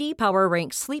 J.D. Power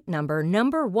ranks Sleep Number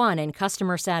number 1 in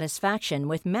customer satisfaction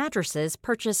with mattresses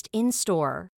purchased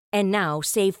in-store. And now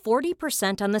save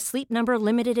 40% on the Sleep Number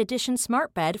Limited Edition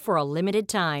Smart Bed for a limited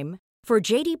time. For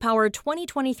J.D. Power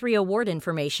 2023 award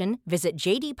information, visit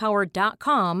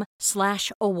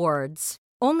jdpower.com/awards.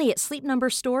 Only at Sleep Number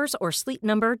stores or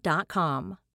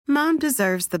sleepnumber.com. Mom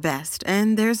deserves the best,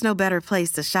 and there's no better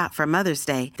place to shop for Mother's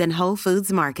Day than Whole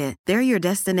Foods Market. They're your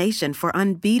destination for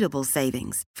unbeatable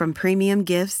savings, from premium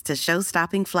gifts to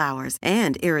show-stopping flowers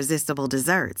and irresistible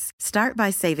desserts. Start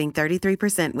by saving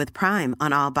 33% with Prime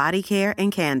on all body care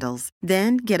and candles.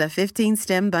 Then get a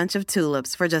 15-stem bunch of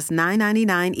tulips for just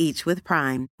 $9.99 each with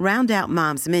Prime. Round out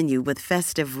Mom's menu with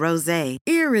festive rosé,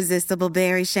 irresistible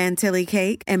berry chantilly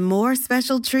cake, and more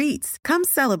special treats. Come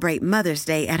celebrate Mother's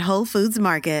Day at Whole Foods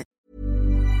Market.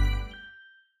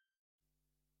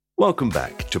 Welcome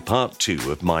back to part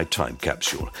 2 of my time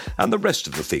capsule and the rest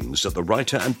of the things that the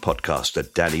writer and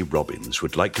podcaster Danny Robins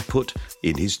would like to put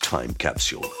in his time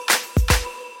capsule.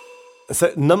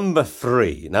 So number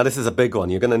 3. Now this is a big one.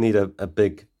 You're going to need a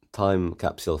big time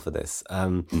capsule for this.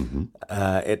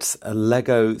 It's a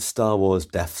Lego Star Wars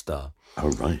Death Star. Oh,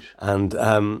 right.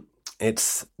 And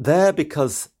it's there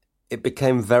because it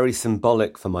became very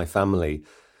symbolic for my family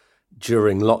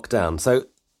during lockdown. So,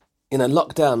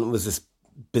 lockdown was this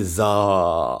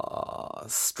bizarre,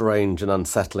 strange and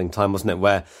unsettling time, wasn't it?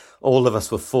 Where all of us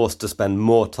were forced to spend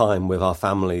more time with our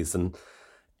families than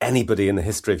anybody in the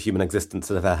history of human existence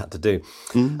had ever had to do.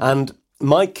 And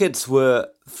my kids were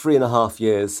 3.5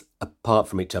 years apart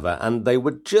from each other, and they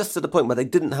were just at a point where they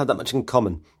didn't have that much in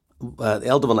common. The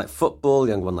elder one liked football, the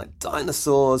younger one liked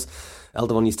dinosaurs. The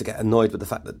elder one used to get annoyed with the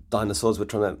fact that dinosaurs were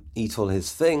trying to eat all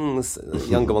his things. The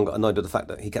younger one got annoyed with the fact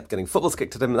that he kept getting footballs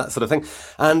kicked at him and that sort of thing.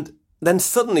 And then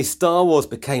suddenly Star Wars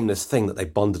became this thing that they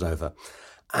bonded over.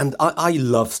 And I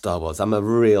love Star Wars. I'm a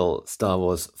real Star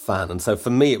Wars fan. And so for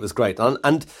me, it was great.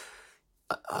 And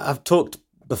I've talked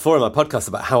before in my podcast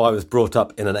about how I was brought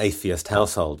up in an atheist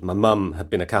household. My mum had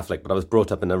been a Catholic, but I was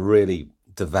brought up in a really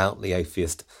devoutly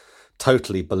atheist,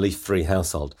 totally belief-free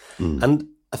household. And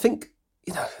I think,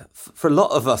 for a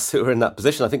lot of us who are in that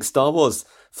position, I think Star Wars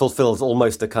fulfills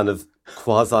almost a kind of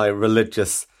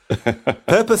quasi-religious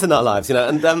purpose in our lives,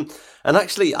 and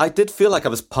actually I did feel like I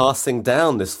was passing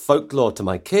down this folklore to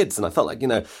my kids, and I felt like,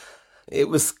 it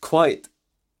was quite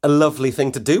a lovely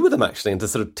thing to do with them, actually, and to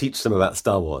sort of teach them about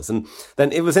Star Wars. And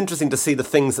then it was interesting to see the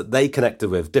things that they connected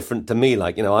with, different to me.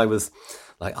 Like,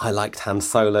 I liked Han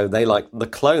Solo. They liked the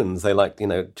clones. They liked,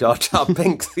 Jar Jar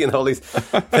Binks, all these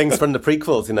things from the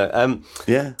prequels,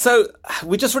 Yeah. So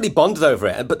we just really bonded over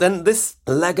it. But then this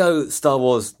Lego Star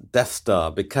Wars Death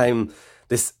Star became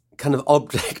this kind of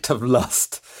object of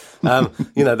lust.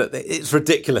 That it's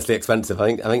ridiculously expensive.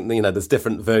 I think there's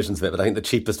different versions of it, but I think the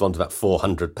cheapest one's about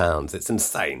 £400. It's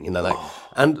insane,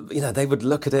 and they would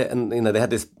look at it, and they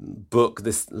had this book,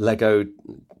 this Lego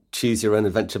Choose Your Own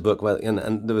Adventure book, where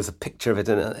and there was a picture of it,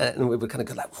 and we were kind of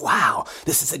go like, wow,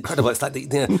 this is incredible. It's like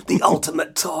the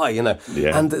ultimate toy,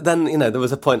 Yeah. And then there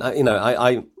was a point,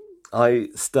 I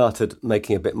started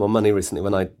making a bit more money recently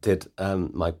when I did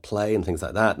my play and things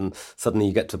like that. And suddenly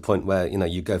you get to a point where,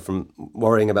 you go from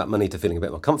worrying about money to feeling a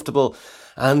bit more comfortable.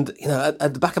 And,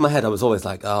 at the back of my head, I was always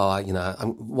like,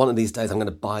 one of these days I'm going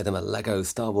to buy them a Lego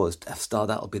Star Wars Death Star.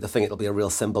 That'll be the thing. It'll be a real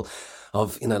symbol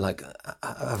of,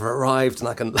 I've arrived and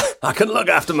I can look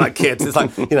after my kids. It's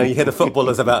like, you hear the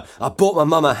footballers about, I bought my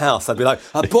mum a house. I'd be like,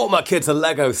 I bought my kids a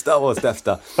Lego Star Wars Death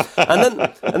Star. And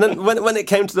then when it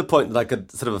came to the point that I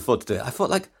could sort of afford to do it, I thought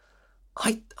like,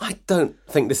 I don't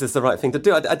think this is the right thing to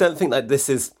do. I don't think that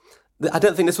I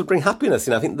don't think this would bring happiness.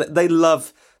 I think that they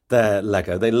love their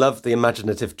Lego. They love the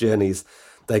imaginative journeys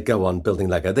they go on building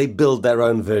Lego. They build their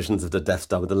own versions of the Death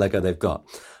Star with the Lego they've got.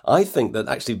 I think that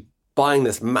actually buying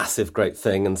this massive, great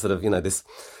thing and sort of, this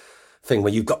thing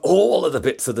where you've got all of the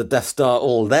bits of the Death Star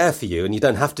all there for you and you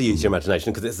don't have to use your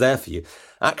imagination because it's there for you,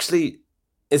 actually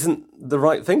isn't the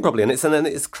right thing probably. And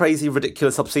it's crazy,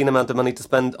 ridiculous, obscene amount of money to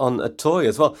spend on a toy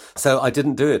as well. So I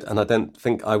didn't do it, and I don't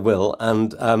think I will.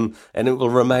 And it will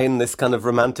remain this kind of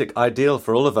romantic ideal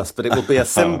for all of us, but it will be a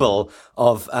symbol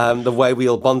of the way we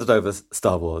all bonded over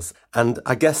Star Wars. And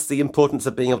I guess the importance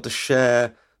of being able to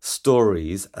share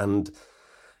stories and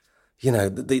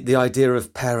the idea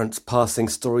of parents passing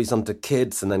stories on to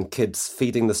kids and then kids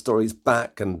feeding the stories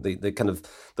back, and the kind of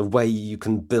the way you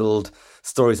can build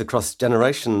stories across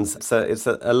generations. It's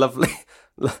a lovely,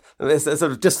 it's a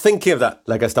sort of just thinking of that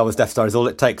Lego Star Wars Death Star is all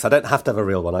it takes. I don't have to have a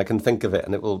real one. I can think of it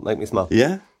and it will make me smile.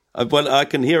 Yeah. Well, I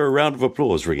can hear a round of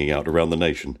applause ringing out around the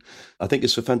nation. I think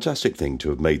it's a fantastic thing to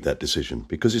have made that decision,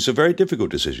 because it's a very difficult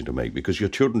decision to make, because your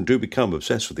children do become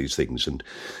obsessed with these things and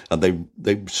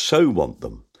they so want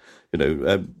them.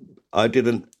 I did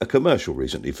a commercial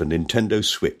recently for Nintendo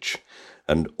Switch,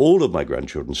 and all of my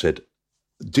grandchildren said,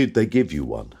 "Did they give you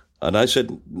one?" And I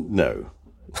said, No,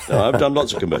 I've done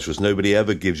lots of commercials. Nobody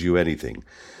ever gives you anything.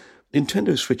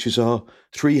 Nintendo Switches are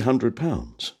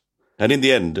 £300. And in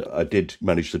the end, I did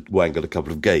manage to wangle a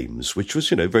couple of games, which was,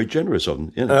 very very of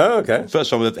them. Oh, okay.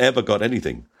 First time I've ever got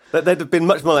anything. They'd have been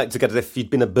much more likely to get it if you'd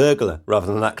been a burglar rather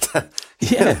than an actor.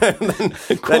 Yeah. then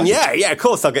of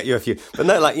course I'll get you a few. But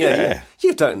no,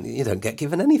 you don't get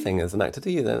given anything as an actor,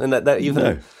 do you? And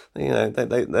even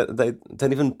they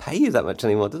don't even pay you that much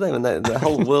anymore, do they? And the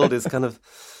whole world is kind of.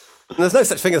 There's no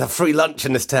such thing as a free lunch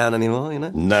in this town anymore,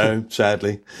 No,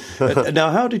 sadly.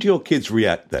 Now, how did your kids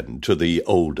react then to the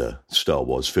older Star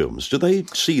Wars films? Do they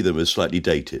see them as slightly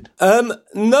dated?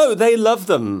 No, they love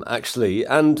them, actually.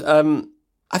 And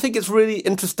I think it's really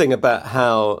interesting about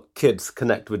how kids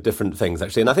connect with different things,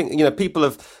 actually. And I think, people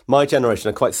of my generation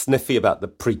are quite sniffy about the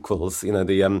prequels,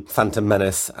 the Phantom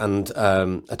Menace and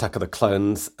Attack of the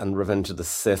Clones and Revenge of the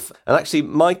Sith. And actually,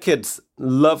 my kids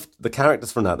loved the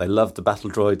characters from that. They loved the battle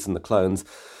droids and the clones.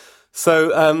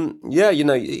 So,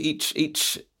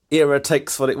 each era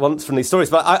takes what it wants from these stories.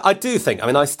 But I do think,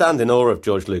 I stand in awe of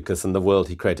George Lucas and the world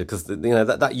he created, because,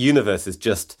 that universe is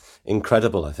just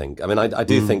incredible, I think. I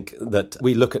do think that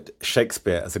we look at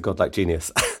Shakespeare as a godlike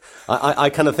genius. I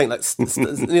kind of think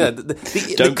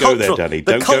Don't go there, Danny.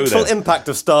 The cultural impact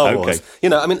of Star Wars.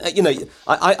 Okay.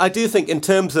 I do think in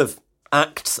terms of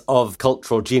acts of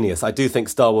cultural genius, I do think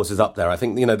Star Wars is up there. I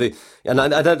think, and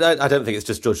I don't think it's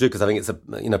just George Lucas. I think it's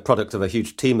a product of a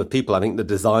huge team of people. I think the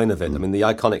design of it, the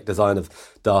iconic design of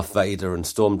Darth Vader and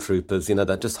Stormtroopers,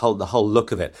 that just the whole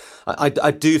look of it.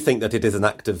 I do think that it is an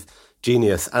act of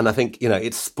genius, and I think,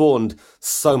 it's spawned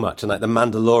so much, and The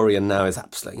Mandalorian now is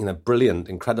absolutely, brilliant,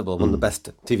 incredible, one of the best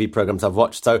TV programs I've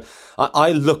watched. So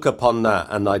I look upon that,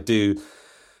 and I do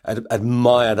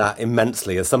admire that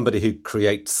immensely as somebody who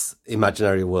creates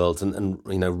imaginary worlds and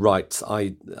writes.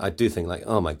 I do think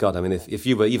oh my God, if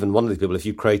you were even one of these people, if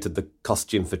you created the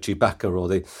costume for Chewbacca or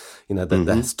the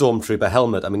Stormtrooper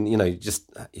helmet, you just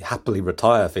happily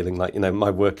retire feeling like, my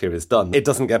work here is done. It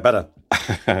doesn't get better.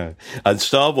 And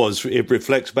Star Wars, it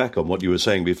reflects back on what you were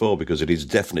saying before, because it is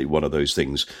definitely one of those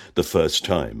things the first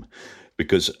time.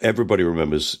 Because everybody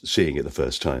remembers seeing it the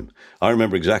first time. I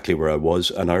remember exactly where I was,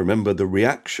 and I remember the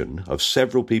reaction of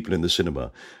several people in the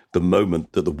cinema the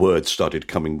moment that the words started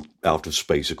coming out of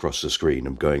space across the screen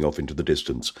and going off into the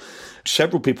distance.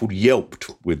 Several people yelped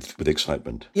with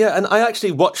excitement. Yeah, and I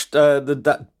actually watched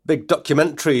that big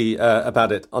documentary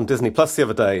about it on Disney Plus the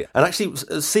other day, and actually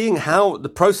seeing how the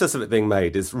process of it being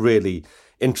made is really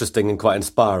interesting and quite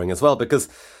inspiring as well, because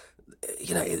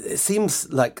it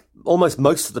seems like almost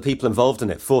most of the people involved in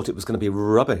it thought it was going to be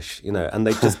rubbish, and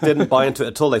they just didn't buy into it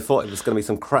at all. They thought it was going to be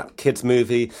some crap kids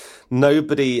movie.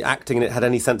 Nobody acting in it had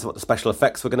any sense of what the special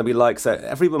effects were going to be like, so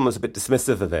everyone was a bit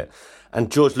dismissive of it.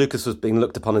 And George Lucas was being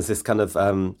looked upon as this kind of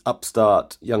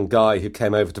upstart young guy who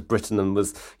came over to Britain and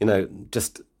was,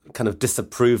 just kind of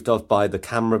disapproved of by the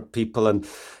camera people, and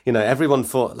everyone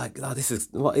thought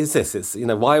what is this? It's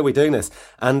why are we doing this?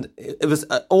 And it was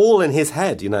all in his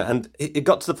head, and it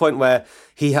got to the point where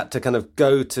he had to kind of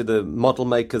go to the model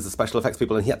makers, the special effects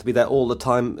people, and he had to be there all the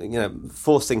time,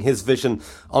 forcing his vision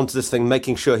onto this thing,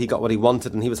 making sure he got what he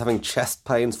wanted. And he was having chest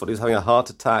pains, thought he was having a heart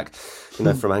attack,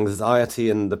 from anxiety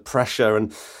and the pressure,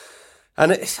 and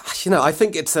I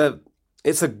think it's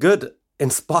a good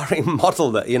inspiring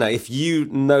model that, if you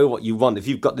know what you want, if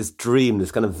you've got this dream,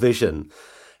 this kind of vision,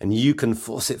 and you can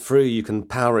force it through, you can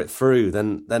power it through,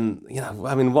 then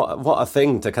what a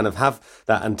thing to kind of have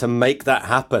that and to make that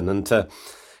happen and to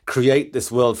create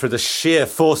this world through the sheer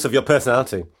force of your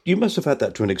personality. You must have had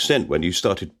that to an extent when you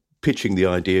started pitching the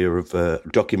idea of a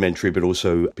documentary, but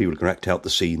also people can act out the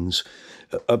scenes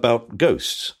about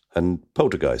ghosts and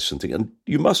poltergeists and things. And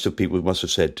people must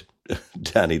have said,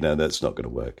 Danny, no, that's not going to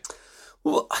work.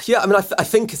 Well, yeah, I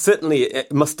think certainly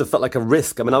it must have felt like a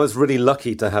risk. I was really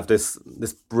lucky to have this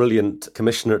brilliant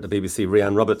commissioner at the BBC,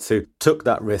 Rhiannon Roberts, who took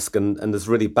that risk and has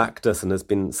really backed us and has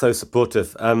been so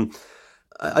supportive.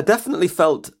 I definitely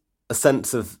felt a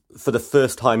sense of, for the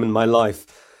first time in my life,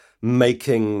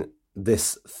 making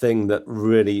this thing that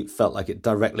really felt like it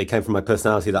directly came from my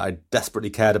personality, that I desperately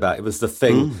cared about. It was the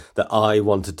thing that I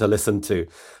wanted to listen to.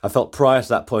 I felt prior to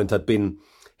that point I'd been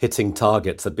hitting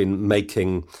targets, I'd been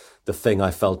making the thing I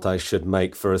felt I should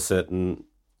make for a certain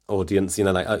audience,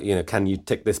 can you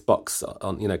tick this box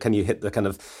on, can you hit the kind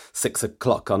of 6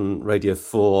 o'clock on Radio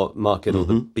 4 market or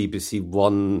the BBC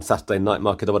One Saturday night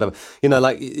market or whatever,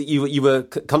 you were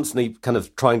constantly kind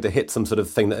of trying to hit some sort of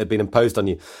thing that had been imposed on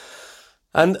you.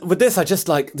 And with this, I just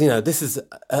this is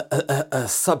a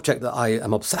subject that I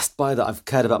am obsessed by, that I've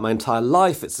cared about my entire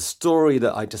life. It's a story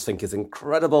that I just think is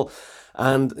incredible.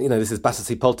 And, this is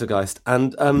Battersea Poltergeist.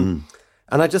 And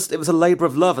it was a labour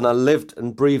of love, and I lived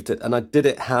and breathed it, and I did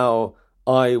it how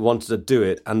I wanted to do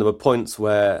it. And there were points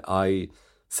where I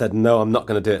said, no, I'm not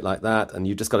going to do it like that, and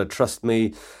you just got to trust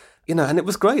me, and it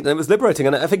was great, and it was liberating.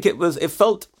 And I think it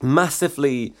felt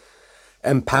massively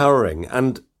empowering.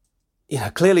 And,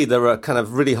 clearly there are kind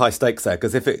of really high stakes there,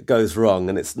 because if it goes wrong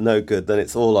and it's no good, then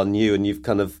it's all on you, and you've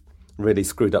kind of really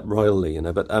screwed up royally,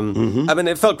 But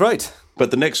it felt great. But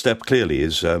the next step clearly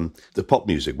is the pop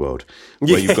music world,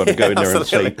 where you've got to go in there and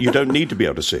say, you don't need to be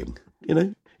able to sing.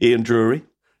 Ian Drury.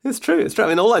 It's true. I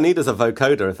mean, all I need is a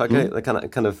vocoder. If I get the kind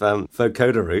of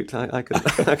vocoder route, I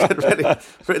could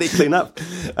really clean up.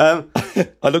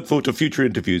 I look forward to future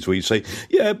interviews where you say,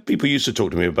 yeah, people used to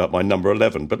talk to me about my number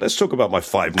 11, but let's talk about my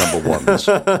 5 number ones.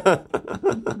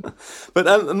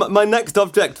 But my next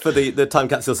object for the time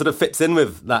capsule sort of fits in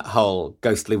with that whole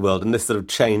ghostly world and this sort of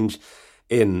change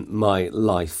in my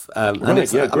life.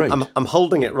 Great. I'm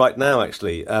holding it right now,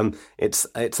 actually.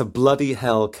 It's a Bloody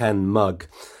Hell Ken mug.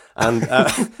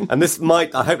 And this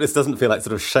might, I hope this doesn't feel like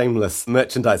sort of shameless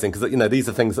merchandising, because, you know, these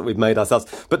are things that we've made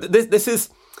ourselves. But this is,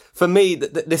 for me,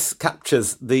 this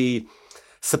captures the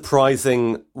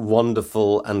surprising,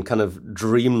 wonderful and kind of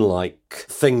dreamlike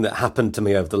thing that happened to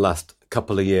me over the last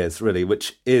couple of years, really,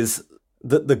 which is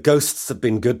that the ghosts have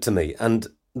been good to me, and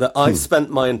that I've spent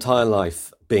my entire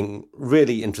life being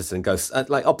really interested in ghosts,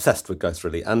 like obsessed with ghosts,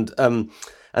 really. And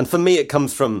for me, it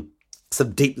comes from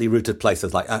some deeply rooted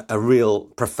places, like a real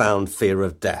profound fear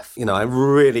of death. You know, I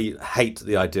really hate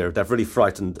the idea of death, really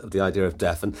frightened of the idea of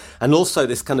death. And also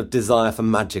this kind of desire for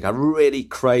magic. I really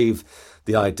crave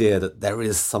the idea that there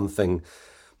is something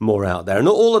more out there. And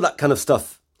all of that kind of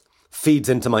stuff feeds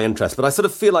into my interest. But I sort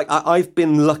of feel like I've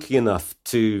been lucky enough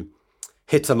to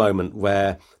hit a moment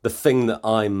where the thing that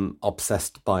I'm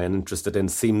obsessed by and interested in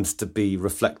seems to be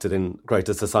reflected in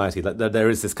greater society. Like there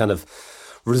is this kind of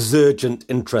resurgent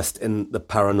interest in the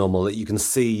paranormal that you can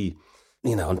see,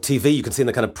 you know, on TV. You can see in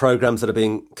the kind of programs that are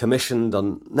being commissioned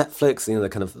on Netflix, you know, the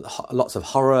kind of lots of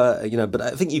horror, you know, but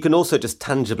I think you can also just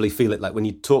tangibly feel it, like when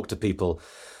you talk to people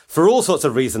for all sorts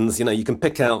of reasons. You know, you can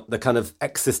pick out the kind of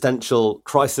existential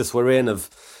crisis we're in of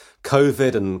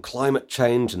COVID and climate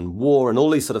change and war and all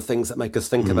these sort of things that make us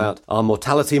think about our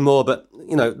mortality more. But,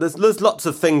 you know, there's lots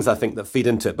of things, I think, that feed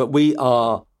into it. But we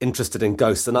are interested in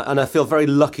ghosts. And I feel very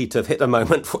lucky to have hit a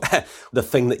moment where the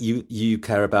thing that you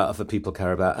care about, other people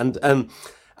care about. And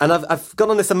I've gone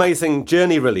on this amazing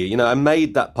journey, really. You know, I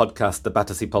made that podcast, The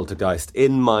Battersea Poltergeist,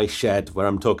 in my shed where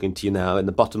I'm talking to you now, in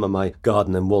the bottom of my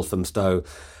garden in Walthamstow,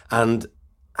 and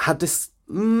had this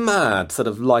mad sort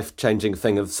of life-changing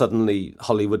thing of suddenly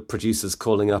Hollywood producers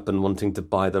calling up and wanting to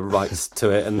buy the rights to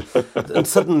it, and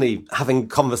suddenly having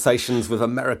conversations with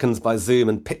Americans by Zoom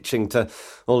and pitching to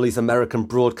all these American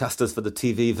broadcasters for the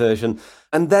TV version,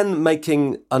 and then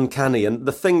making Uncanny. And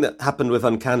the thing that happened with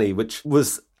Uncanny, which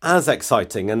was as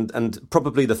exciting and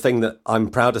probably the thing that I'm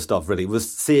proudest of, really,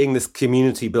 was seeing this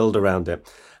community build around it,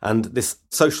 and this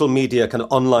social media kind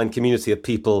of online community of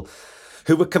people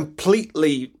who were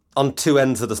completely on two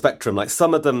ends of the spectrum, like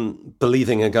some of them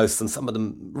believing in ghosts and some of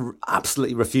them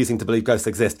absolutely refusing to believe ghosts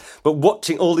exist, but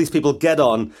watching all these people get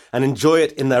on and enjoy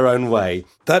it in their own way.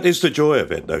 That is the joy of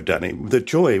it, though, Danny. The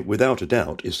joy, without a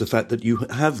doubt, is the fact that you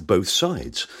have both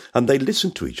sides and they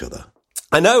listen to each other.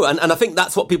 I know, and I think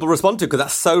that's what people respond to, because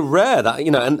that's so rare, that,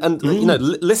 you know, and you know,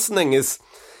 listening is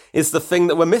the thing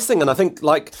that we're missing. And I think,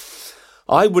 like,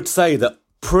 I would say that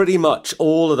pretty much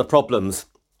all of the problems,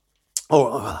 or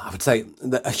I would say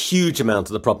that a huge amount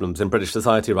of the problems in British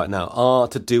society right now are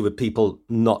to do with people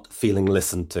not feeling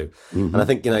listened to. And I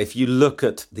think, you know, if you look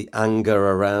at the anger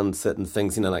around certain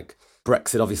things, you know, like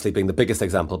Brexit obviously being the biggest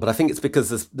example, but I think it's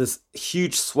because there's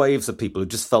huge swathes of people who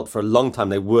just felt for a long time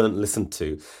they weren't listened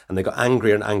to, and they got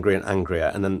angrier and angrier and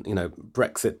angrier, and then, you know,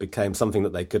 Brexit became something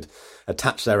that they could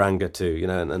attach their anger to, you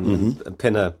know, and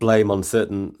pin a blame on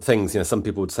certain things. You know, some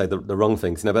people would say the wrong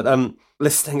things, you know, but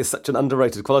listening is such an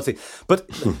underrated quality.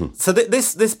 But so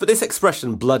this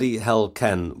expression, bloody hell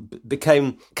Ken,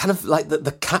 became kind of like the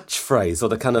catchphrase or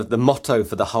the kind of the motto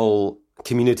for the whole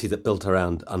community that built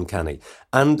around Uncanny.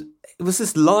 And it was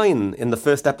this line in the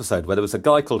first episode where there was a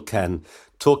guy called Ken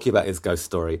talking about his ghost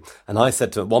story. And I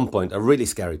said to him at one point, a really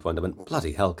scary point, I went,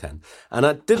 bloody hell, Ken. And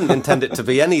I didn't intend it to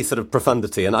be any sort of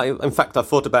profundity. And in fact, I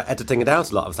thought about editing it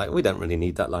out a lot. I was like, we don't really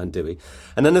need that line, do we?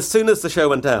 And then as soon as the show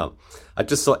went out, I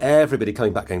just saw everybody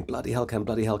coming back going, bloody hell, Ken,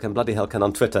 bloody hell, Ken, bloody hell, Ken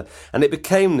on Twitter. And it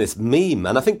became this meme.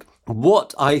 And I think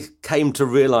what I came to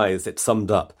realise it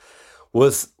summed up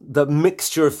was the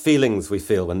mixture of feelings we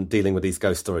feel when dealing with these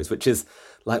ghost stories, which is,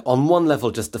 like, on one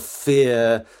level, just the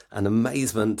fear and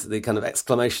amazement, the kind of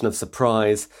exclamation of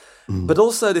surprise, but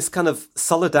also this kind of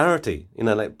solidarity, you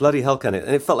know, like bloody hell, Ken.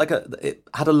 And it felt like it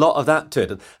had a lot of that to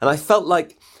it. And I felt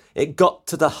like it got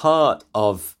to the heart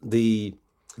of the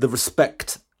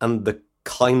respect and the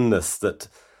kindness that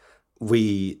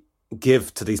we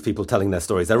give to these people telling their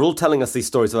stories. They're all telling us these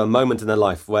stories of a moment in their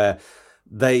life where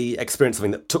they experienced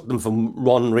something that took them from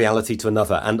one reality to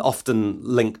another, and often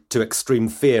linked to extreme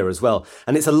fear as well.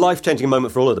 And it's a life-changing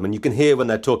moment for all of them. And you can hear when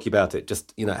they're talking about it,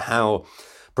 just, you know, how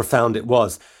profound it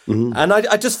was. And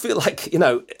I just feel like, you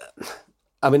know,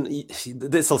 I mean,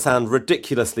 this will sound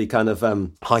ridiculously kind of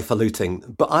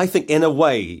highfalutin, but I think in a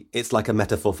way it's like a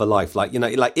metaphor for life. Like,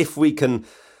 like if we can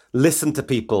listen to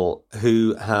people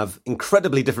who have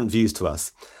incredibly different views to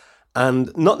us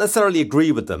and not necessarily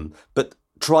agree with them, but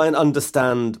try and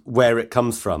understand where it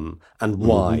comes from and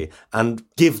why, and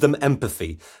give them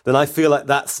empathy, then I feel like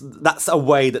that's a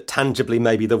way that tangibly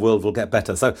maybe the world will get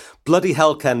better. So Bloody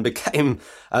Hell Ken became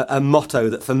a motto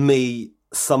that for me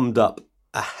summed up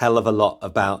a hell of a lot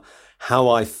about how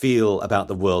I feel about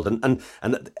the world. And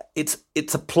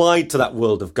it's applied to that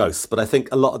world of ghosts, but I think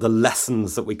a lot of the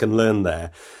lessons that we can learn there,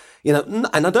 and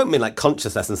I don't mean like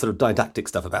conscious lessons, sort of didactic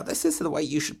stuff about this is the way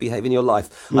you should behave in your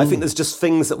life. I think there's just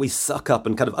things that we suck up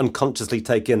and kind of unconsciously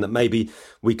take in that maybe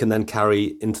we can then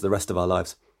carry into the rest of our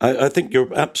lives. I think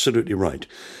you're absolutely right.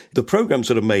 The programmes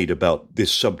that are made about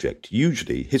this subject,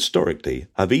 usually, historically,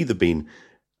 have either been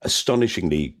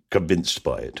astonishingly convinced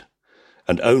by it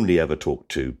and only ever talk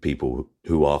to people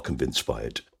who are convinced by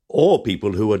it, or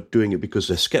people who are doing it because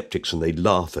they're skeptics and they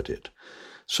laugh at it.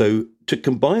 So to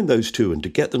combine those two and to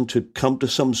get them to come to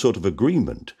some sort of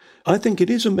agreement, I think it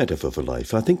is a metaphor for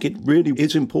life. I think it really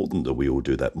is important that we all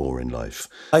do that more in life.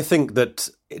 I think that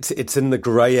it's in the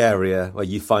grey area where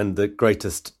you find the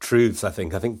greatest truths, I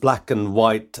think. Black and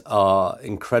white are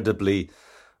incredibly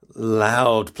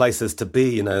loud places to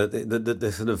be,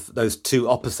 the sort of those two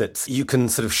opposites. You can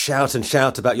sort of shout and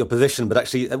shout about your position, but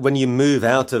actually when you move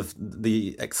out of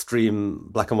the extreme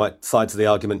black and white sides of the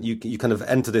argument, you kind of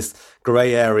enter this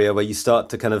grey area where you start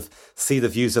to kind of see the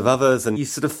views of others, and you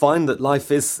sort of find that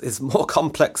life is more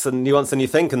complex and nuanced than you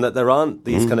think, and that there aren't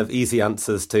these kind of easy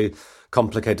answers to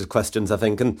complicated questions, I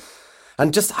think.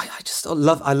 And just,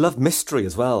 I love mystery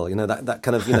as well. That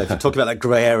kind of, if you talk about that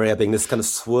grey area being this kind of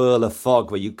swirl of fog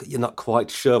where you're not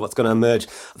quite sure what's going to emerge.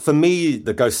 For me,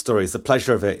 the ghost stories, the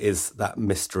pleasure of it is that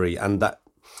mystery and that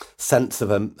sense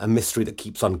of a mystery that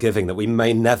keeps on giving, that we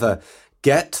may never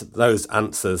get those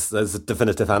answers, those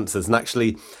definitive answers. And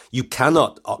actually, you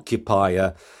cannot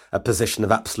occupy a position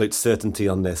of absolute certainty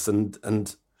on this. And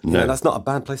that's not a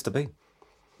bad place to be.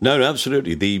 No,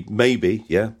 absolutely. The maybe,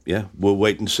 we'll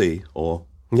wait and see, or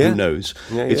who knows.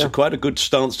 It's quite a good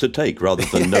stance to take, rather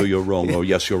than no, you're wrong, or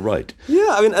yes, you're right. Yeah,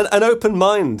 I mean, an open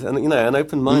mind, and an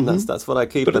open mind. That's what I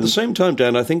keep. But at the same time,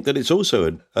 Dan, I think that it's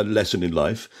also a lesson in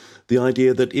life. The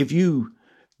idea that if you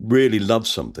really love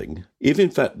something, if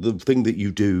in fact the thing that you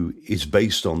do is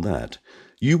based on that,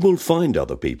 you will find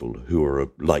other people who are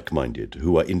like-minded,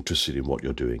 who are interested in what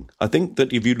you're doing. I think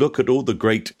that if you look at all the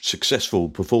great successful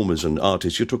performers and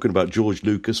artists, you're talking about George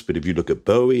Lucas, but if you look at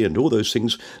Bowie and all those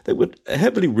things, they were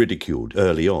heavily ridiculed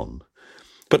early on.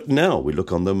 But now we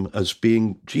look on them as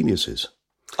being geniuses.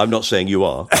 I'm not saying you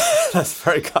are. That's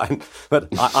very kind, but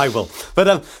I will. But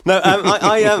I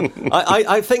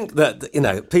think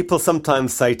that people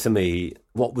sometimes say to me,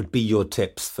 "What would be your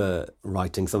tips for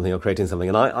writing something or creating something?"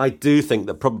 And I do think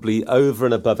that probably over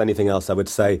and above anything else, I would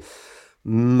say,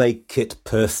 make it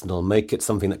personal, make it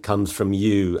something that comes from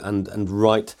you, and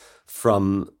write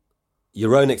from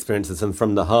your own experiences and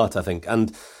from the heart, I think.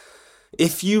 And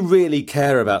if you really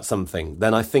care about something,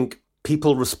 then I think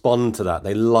people respond to that.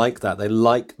 They like that. They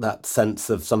like that sense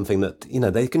of something that,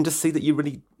 they can just see that you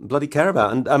really bloody care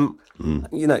about. And,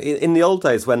 in the old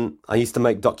days when I used to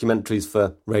make documentaries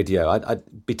for radio,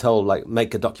 I'd be told, like,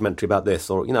 make a documentary about this,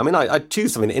 or, I'd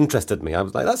choose something that interested me. I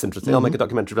was like, that's interesting. I'll make a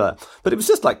documentary about that. But it was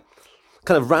just like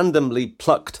kind of randomly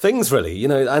plucked things, really,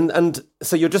 and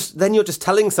so you're just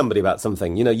telling somebody about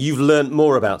something, you've learned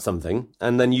more about something,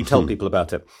 and then you tell people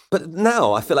about it. But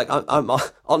now I feel like I'm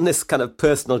on this kind of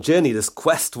personal journey, this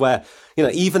quest where,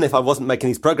 even if I wasn't making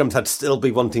these programs, I'd still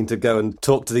be wanting to go and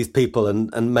talk to these people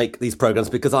and make these programs,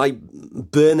 because I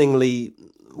burningly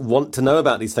want to know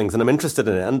about these things and I'm interested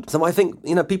in it. And so I think,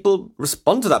 people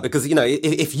respond to that because,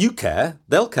 if you care,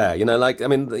 they'll care,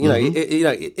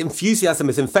 enthusiasm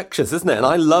is infectious, isn't it? And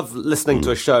I love listening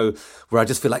to a show where I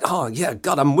just feel like, oh yeah,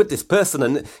 God, I'm with this person.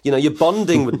 And, you're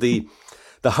bonding with the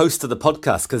host of the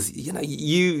podcast because,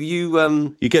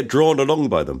 you get drawn along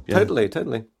by them. Yeah.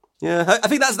 Totally. Yeah, I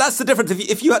think that's the difference.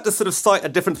 If you had to sort of cite a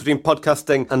difference between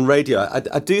podcasting and radio,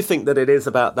 I do think that it is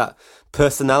about that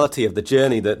personality of the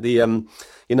journey, that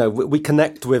we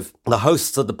connect with the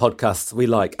hosts of the podcasts we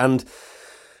like. And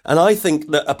I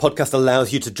think that a podcast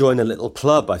allows you to join a little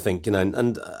club, I think,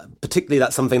 and particularly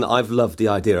that's something that I've loved the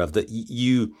idea of, that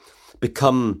you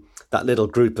become that little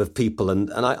group of people. And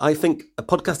I think a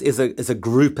podcast is a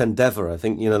group endeavour. I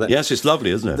think, that yes, it's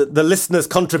lovely, isn't it? The listeners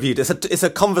contribute. It's a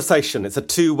conversation. It's a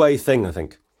two-way thing, I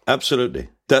think. Absolutely.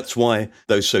 That's why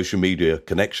those social media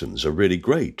connections are really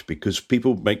great, because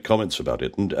people make comments about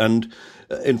it and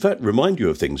in fact, remind you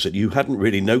of things that you hadn't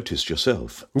really noticed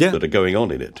yourself that are going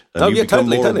on in it. And you become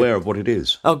more aware of what it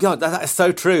is. Oh, God, that is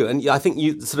so true. And I think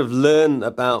you sort of learn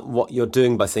about what you're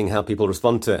doing by seeing how people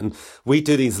respond to it. And we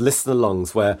do these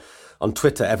listen-alongs where on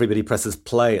Twitter, everybody presses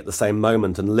play at the same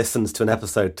moment and listens to an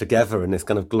episode together in this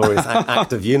kind of glorious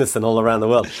act of unison all around the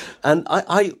world. And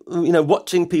I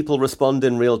watching people respond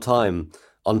in real time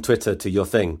on Twitter to your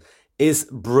thing is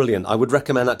brilliant. I would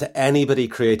recommend that to anybody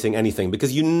creating anything,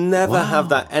 because you never have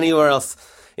that anywhere else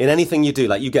in anything you do.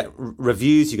 Like, you get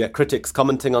reviews, you get critics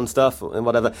commenting on stuff and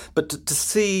whatever, but to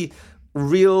see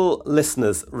real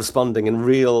listeners responding in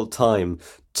real time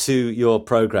to your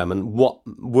program and what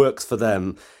works for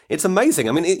them, it's amazing.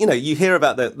 I mean, you hear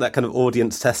about that kind of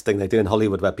audience testing they do in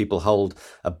Hollywood, where people hold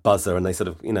a buzzer and they sort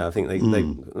of, I think they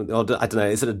or I don't know,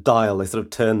 is it a dial? They sort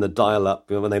of turn the dial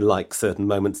up when they like certain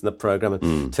moments in the program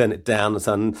and turn it down and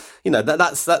so on.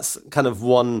 That's kind of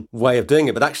one way of doing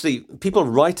it. But actually, people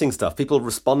writing stuff, people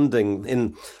responding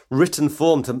in written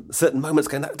form to certain moments,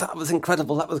 going, that was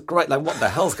incredible, that was great. Like, what the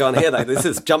hell's going on here? Like, this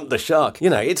has jumped the shark.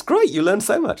 It's great. You learn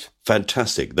so much.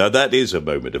 Fantastic. Now, that is a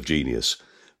moment of genius.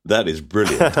 That is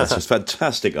brilliant. That's a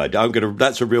fantastic idea.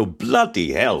 That's a real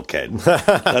bloody hell, Ken.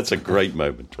 That's a great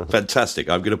moment. Fantastic.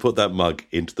 I'm going to put that mug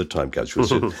into the time capsule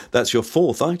soon. That's your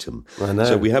fourth item. I know.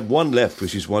 So we have one left,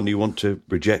 which is one you want to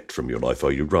reject from your life,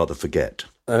 or you'd rather forget.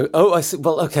 Oh, I see.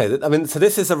 Well, okay. I mean, so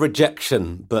this is a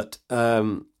rejection, but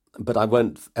I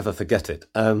won't ever forget it.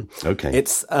 Okay.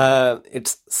 It's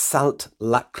salt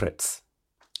lakritz.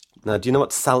 Now, do you know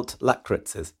what salt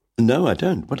lakritz is? No, I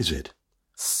don't. What is it?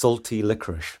 Salty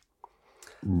licorice.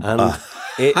 And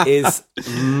it is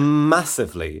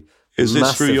massively... Is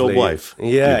this through your wife?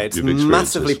 Yeah, it's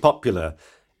massively popular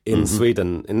in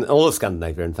Sweden, in all of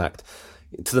Scandinavia, in fact,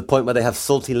 to the point where they have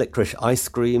salty licorice ice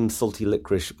cream, salty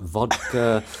licorice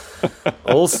vodka,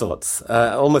 all sorts.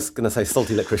 Almost going to say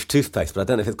salty licorice toothpaste, but I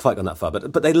don't know if it's quite gone that far.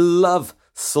 But they love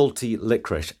salty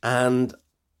licorice, and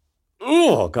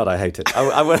oh God, I hate it.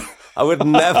 I would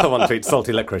never want to eat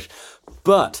salty licorice.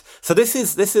 But so this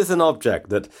is an object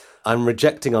that I'm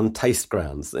rejecting on taste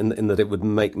grounds, in that it would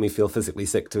make me feel physically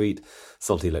sick to eat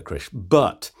salty licorice.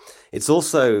 But it's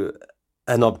also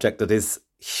an object that is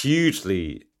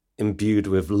hugely imbued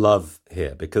with love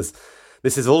here, because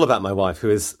this is all about my wife, who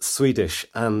is Swedish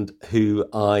and who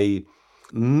I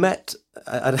met.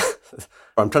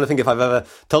 I'm trying to think if I've ever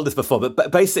told this before,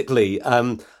 but basically,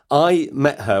 I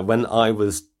met her when I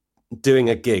was doing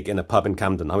a gig in a pub in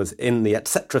Camden. I was in the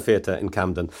Etc. Theatre in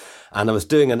Camden, and I was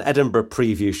doing an Edinburgh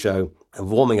preview show,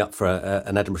 warming up for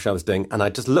an Edinburgh show I was doing, and I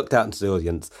just looked out into the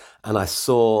audience and I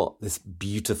saw this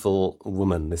beautiful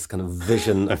woman, this kind of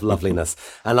vision of loveliness,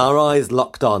 and our eyes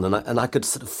locked on, and I could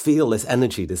sort of feel this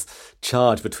energy, this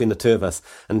charge between the two of us.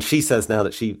 And she says now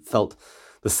that she felt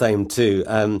the same too.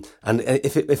 And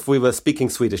if we were speaking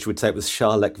Swedish, we'd say it was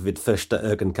kärlek vid första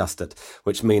ögonkastet,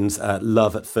 which means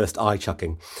love at first eye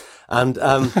chucking. And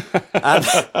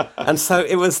so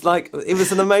it was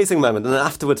an amazing moment. And then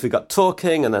afterwards we got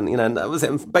talking, and then, and that was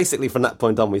it. Basically from that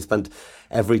point on, we spent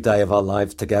every day of our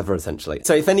lives together, essentially.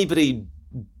 So if anybody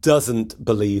doesn't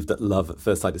believe that love at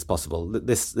first sight is possible,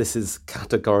 this is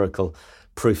categorical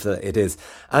proof that it is.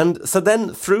 And so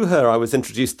then through her, I was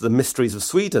introduced to the mysteries of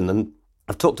Sweden, and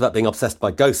I've talked about being obsessed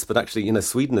by ghosts, but actually,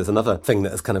 Sweden is another thing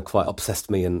that has kind of quite obsessed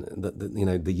me in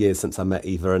the years since I met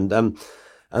Eva.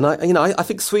 And I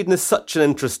think Sweden is such an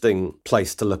interesting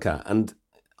place to look at. And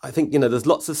I think, there's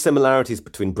lots of similarities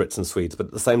between Brits and Swedes, but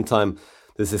at the same time,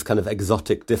 there's this kind of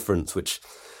exotic difference which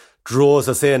draws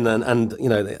us in. And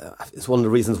it's one of the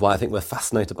reasons why I think we're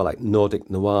fascinated by like Nordic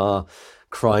noir,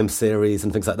 crime series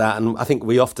and things like that. And I think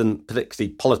we often,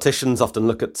 particularly politicians, often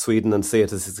look at Sweden and see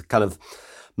it as a kind of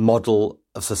model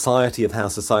of society, of how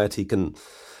society can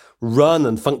run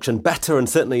and function better. And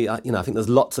certainly, I think there's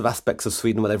lots of aspects of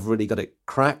Sweden where they've really got it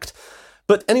cracked.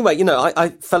 But anyway, I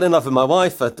fell in love with my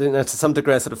wife. To some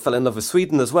degree, I sort of fell in love with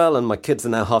Sweden as well. And my kids are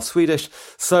now half Swedish.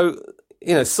 So,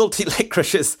 salty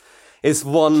licorice is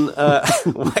one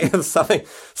way of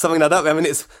summing that up. I mean,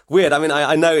 it's weird. I mean,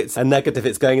 I know it's a negative.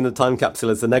 It's going in the time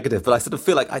capsule as a negative, but I sort of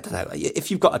feel like, I don't know,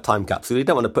 if you've got a time capsule, you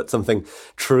don't want to put something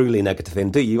truly negative in,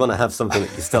 do you? You want to have something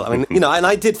that you still, I mean, and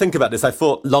I did think about this. I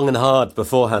thought long and hard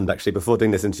beforehand, actually, before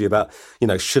doing this interview about,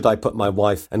 should I put my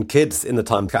wife and kids in the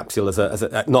time capsule as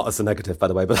a not as a negative, by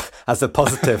the way, but as a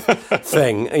positive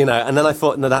thing, and then I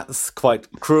thought, no, that's quite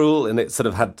cruel. And it sort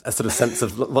of had a sort of sense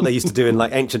of what they used to do in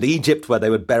like ancient Egypt, where they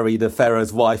would bury the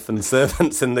pharaoh's wife and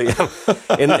servants in the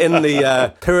in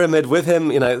the pyramid with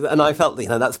him, and I felt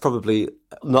that's probably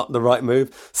not the right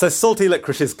move. So salty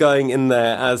licorice is going in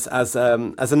there as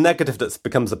a negative that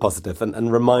becomes a positive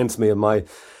and reminds me of my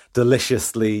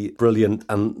deliciously brilliant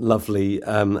and lovely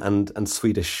and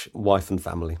Swedish wife and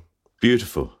family.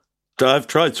 Beautiful. I've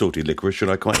tried salty licorice and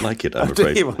I quite like it, I'm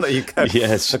afraid. Do you? Well, there you go.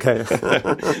 Yes. Okay.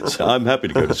 So I'm happy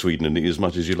to go to Sweden and eat as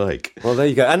much as you like. Well, there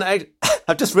you go. And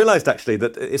I've just realised, actually,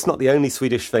 that it's not the only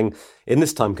Swedish thing in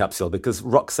this time capsule, because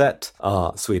Roxette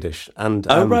are Swedish. And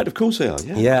right, of course they are,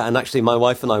 yeah. Yeah, and actually my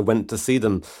wife and I went to see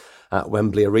them at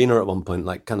Wembley Arena at one point,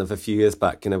 like kind of a few years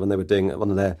back, when they were doing one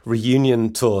of their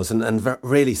reunion tours. And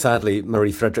really sadly,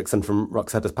 Marie Fredriksson from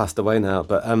Roxette has passed away now.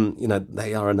 But,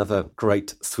 they are another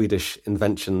great Swedish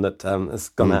invention that has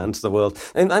gone out into the world.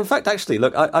 And in fact, actually,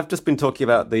 look, I've just been talking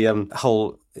about the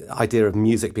whole idea of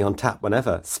music being on tap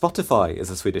whenever. Spotify is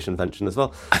a Swedish invention as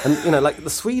well. And, the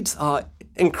Swedes are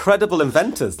incredible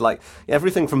inventors, like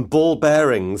everything from ball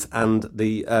bearings and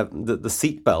the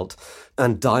seatbelt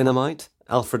and dynamite.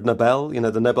 Alfred Nobel,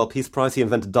 the Nobel Peace Prize, he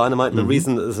invented dynamite. The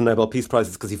reason that there's a Nobel Peace Prize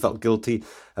is because he felt guilty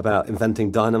about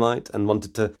inventing dynamite and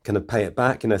wanted to kind of pay it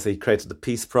back, so he created the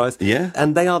Peace Prize. Yeah.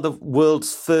 And they are the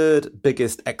world's third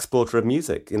biggest exporter of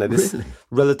music. This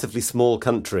relatively small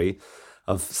country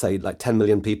of, say, like 10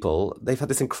 million people, they've had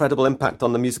this incredible impact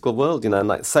on the musical world, and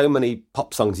like so many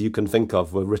pop songs you can think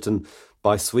of were written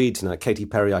by Swedes, Katy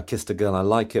Perry, I Kissed a Girl, I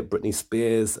Like It, Britney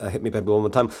Spears, Hit Me Baby One More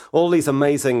Time, all these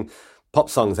amazing pop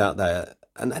songs out there.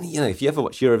 And if you ever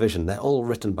watch Eurovision, they're all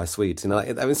written by Swedes.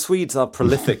 Swedes are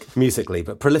prolific musically,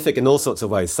 but prolific in all sorts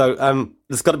of ways. So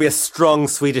there's got to be a strong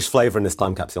Swedish flavour in this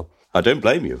time capsule. I don't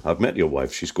blame you. I've met your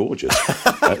wife. She's gorgeous.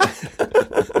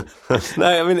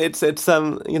 No,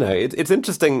 it's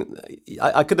interesting.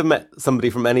 I could have met somebody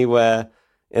from anywhere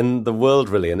in the world,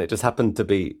 really, and it just happened to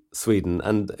be Sweden,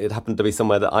 and it happened to be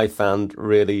somewhere that I found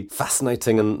really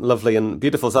fascinating and lovely and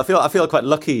beautiful. So I feel quite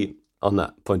lucky on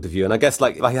that point of view. And I guess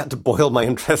if I had to boil my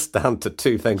interest down to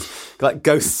two things, like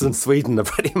ghosts and Sweden are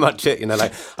pretty much it.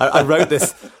 I wrote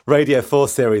this Radio 4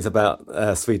 series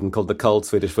about Sweden called The Cold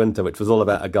Swedish Winter, which was all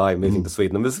about a guy moving to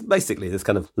Sweden. And it was basically this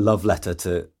kind of love letter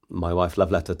to my wife, love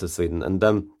letter to Sweden. And,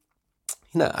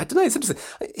 I don't know, it's interesting.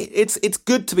 It's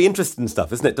good to be interested in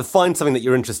stuff, isn't it? To find something that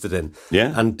you're interested in.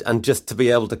 Yeah. And just to be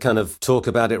able to kind of talk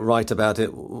about it, write about it.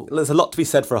 There's a lot to be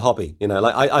said for a hobby.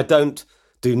 I don't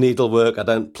do needlework, I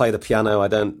don't play the piano, I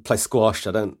don't play squash,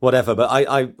 I don't whatever, but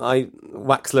I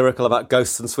wax lyrical about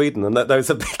ghosts in Sweden, and those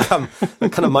have become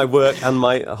kind of my work and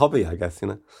my hobby, I guess,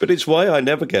 But it's why I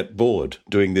never get bored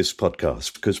doing this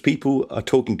podcast, because people are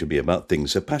talking to me about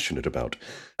things they're passionate about,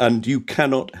 and you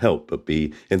cannot help but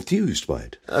be enthused by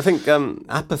it. I think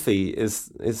apathy is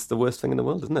the worst thing in the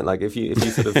world, isn't it? Like if you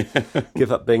sort of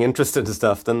give up being interested in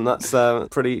stuff, then that's a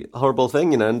pretty horrible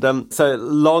thing, And so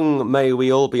long may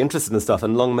we all be interested in stuff,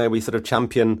 and long may we sort of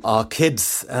champion our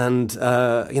kids and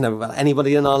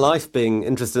anybody in our life being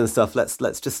interested in stuff.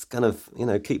 Let's just kind of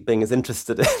keep being as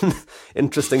interested in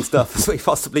interesting stuff as we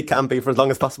possibly can be for as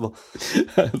long as possible.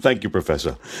 Thank you,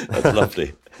 Professor. That's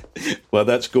lovely. Well,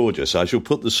 that's gorgeous. I shall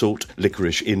put the salt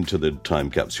licorice into the time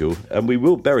capsule, and we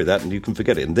will bury that, and you can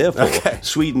forget it. And therefore,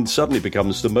 Sweden suddenly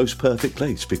becomes the most perfect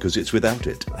place because it's without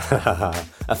it.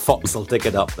 A fox will dig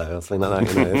it up, though, or something like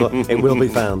that. It will be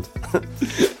found.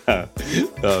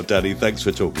 Oh, Danny, thanks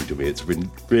for talking to me. It's been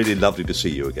really lovely to see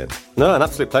you again. No, an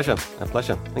absolute pleasure. A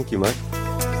pleasure. Thank you, Mike.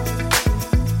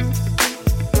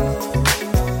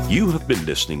 You have been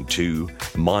listening to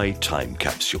My Time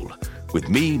Capsule with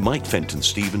me, Mike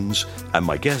Fenton-Stevens, and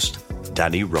my guest,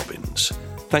 Danny Robins.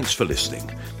 Thanks for listening.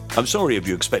 I'm sorry if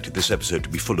you expected this episode to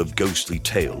be full of ghostly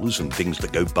tales and things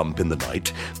that go bump in the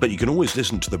night, but you can always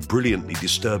listen to the brilliantly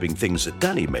disturbing things that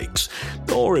Danny makes.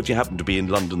 Or if you happen to be in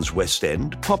London's West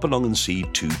End, pop along and see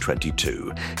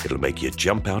 222. It'll make you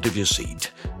jump out of your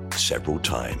seat several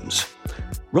times.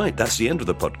 Right, that's the end of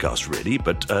the podcast, really,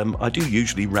 but I do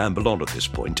usually ramble on at this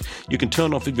point. You can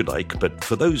turn off if you like, but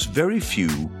for those very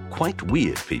few quite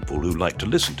weird people who like to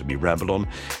listen to me ramble on,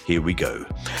 here we go.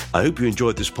 I hope you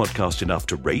enjoyed this podcast enough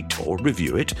to rate or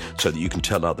review it so that you can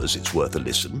tell others it's worth a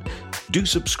listen. Do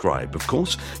subscribe, of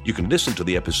course. You can listen to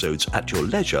the episodes at your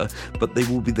leisure, but they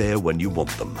will be there when you want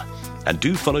them. And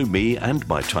do follow me and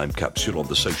My Time Capsule on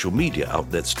the social media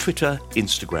outlets Twitter,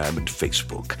 Instagram and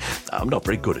Facebook. I'm not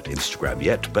very good at Instagram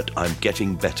yet, but I'm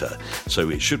getting better, so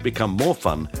it should become more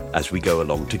fun as we go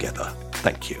along together.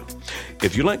 Thank you.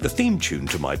 If you like the theme tune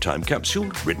to My Time Capsule,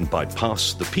 written by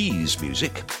Pass the Peas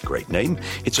Music, great name,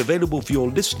 it's available for your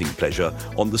listening pleasure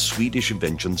on the Swedish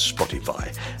Invention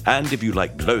Spotify. And if you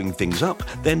like blowing things up,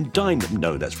 then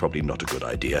no, that's probably not a good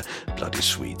idea. Bloody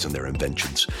Swedes and their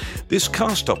inventions. This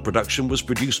cast-off production was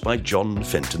produced by John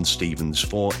Fenton Stevens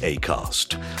for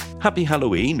Acast. Happy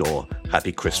Halloween, or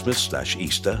Happy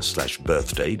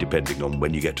Christmas/Easter/birthday, depending on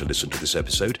when you get to listen to this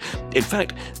episode. In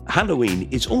fact, Halloween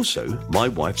is also my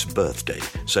wife's birthday,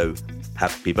 so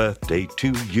happy birthday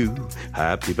to you,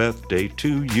 happy birthday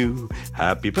to you,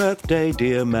 happy birthday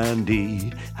dear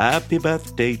Mandy, happy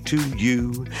birthday to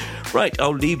you. Right,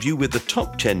 I'll leave you with the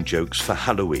top 10 jokes for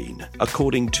Halloween,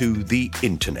 according to the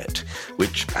internet,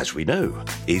 which, as we know,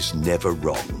 is never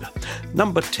wrong.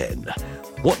 Number 10.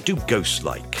 What do ghosts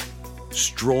like?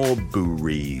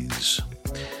 Strawberries.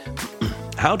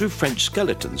 How do French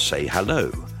skeletons say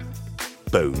hello?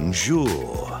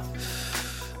 Bonjour.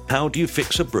 How do you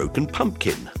fix a broken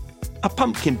pumpkin? A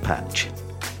pumpkin patch.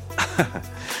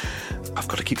 I've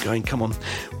got to keep going, come on.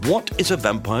 What is a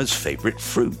vampire's favourite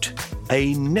fruit?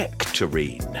 A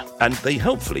nectarine. And they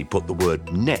helpfully put the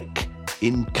word neck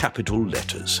in capital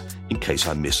letters, in case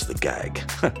I missed the gag.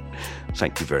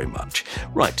 Thank you very much.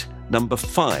 Right, number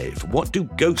 5. What do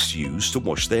ghosts use to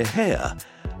wash their hair?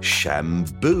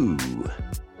 Shampoo.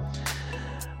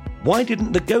 Why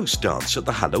didn't the ghost dance at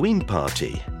the Halloween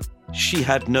party? She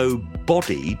had no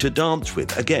body to dance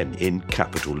with, again in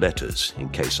capital letters, in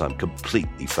case I'm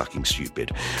completely fucking stupid.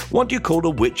 What do you call a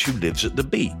witch who lives at the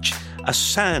beach? A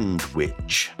sand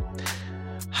witch.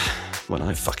 Well,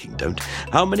 I fucking don't.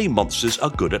 How many monsters are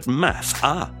good at math?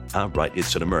 Right,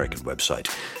 it's an American website.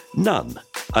 None,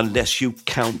 unless you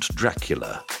count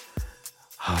Dracula.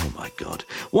 Oh my God.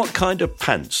 What kind of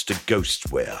pants do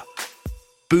ghosts wear?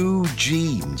 Boo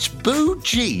jeans. Boo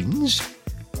jeans?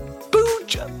 Boo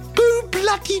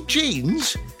bloody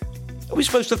jeans? Are we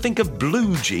supposed to think of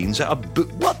blue jeans out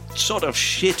of what sort of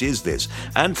shit is this?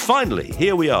 And finally,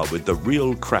 here we are with the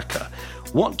real cracker.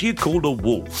 What do you call a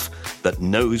wolf that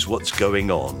knows what's going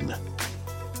on?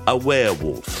 A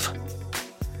werewolf.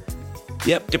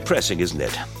 Yep, depressing, isn't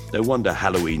it? No wonder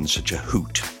Halloween's such a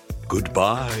hoot.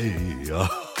 Goodbye.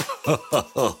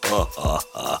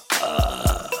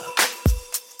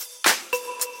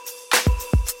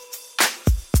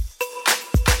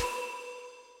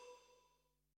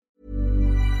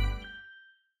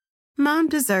 Mom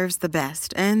deserves the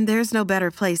best, and there's no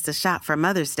better place to shop for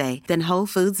Mother's Day than Whole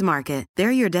Foods Market.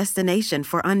 They're your destination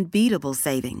for unbeatable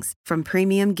savings, from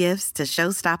premium gifts to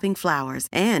show-stopping flowers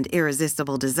and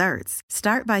irresistible desserts.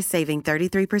 Start by saving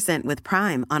 33% with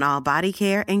Prime on all body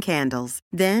care and candles.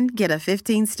 Then get a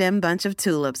 15-stem bunch of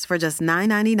tulips for just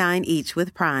 $9.99 each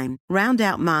with Prime. Round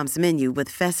out Mom's menu with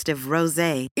festive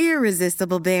rosé,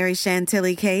 irresistible berry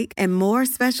chantilly cake, and more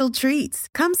special treats.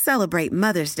 Come celebrate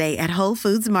Mother's Day at Whole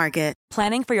Foods Market.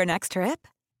 Planning for your next trip?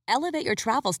 Elevate your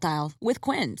travel style with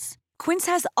Quince. Quince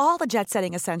has all the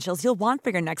jet-setting essentials you'll want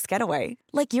for your next getaway,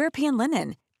 like European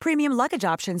linen, premium luggage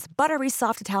options, buttery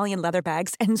soft Italian leather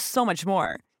bags, and so much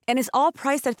more. And is all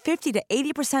priced at 50 to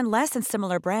 80% less than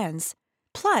similar brands.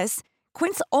 Plus,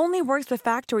 Quince only works with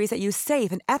factories that use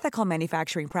safe and ethical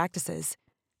manufacturing practices.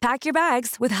 Pack your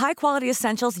bags with high-quality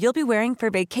essentials you'll be wearing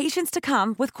for vacations to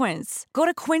come with Quince. Go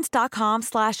to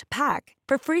quince.com/pack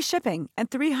for free shipping and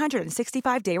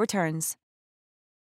 365-day returns.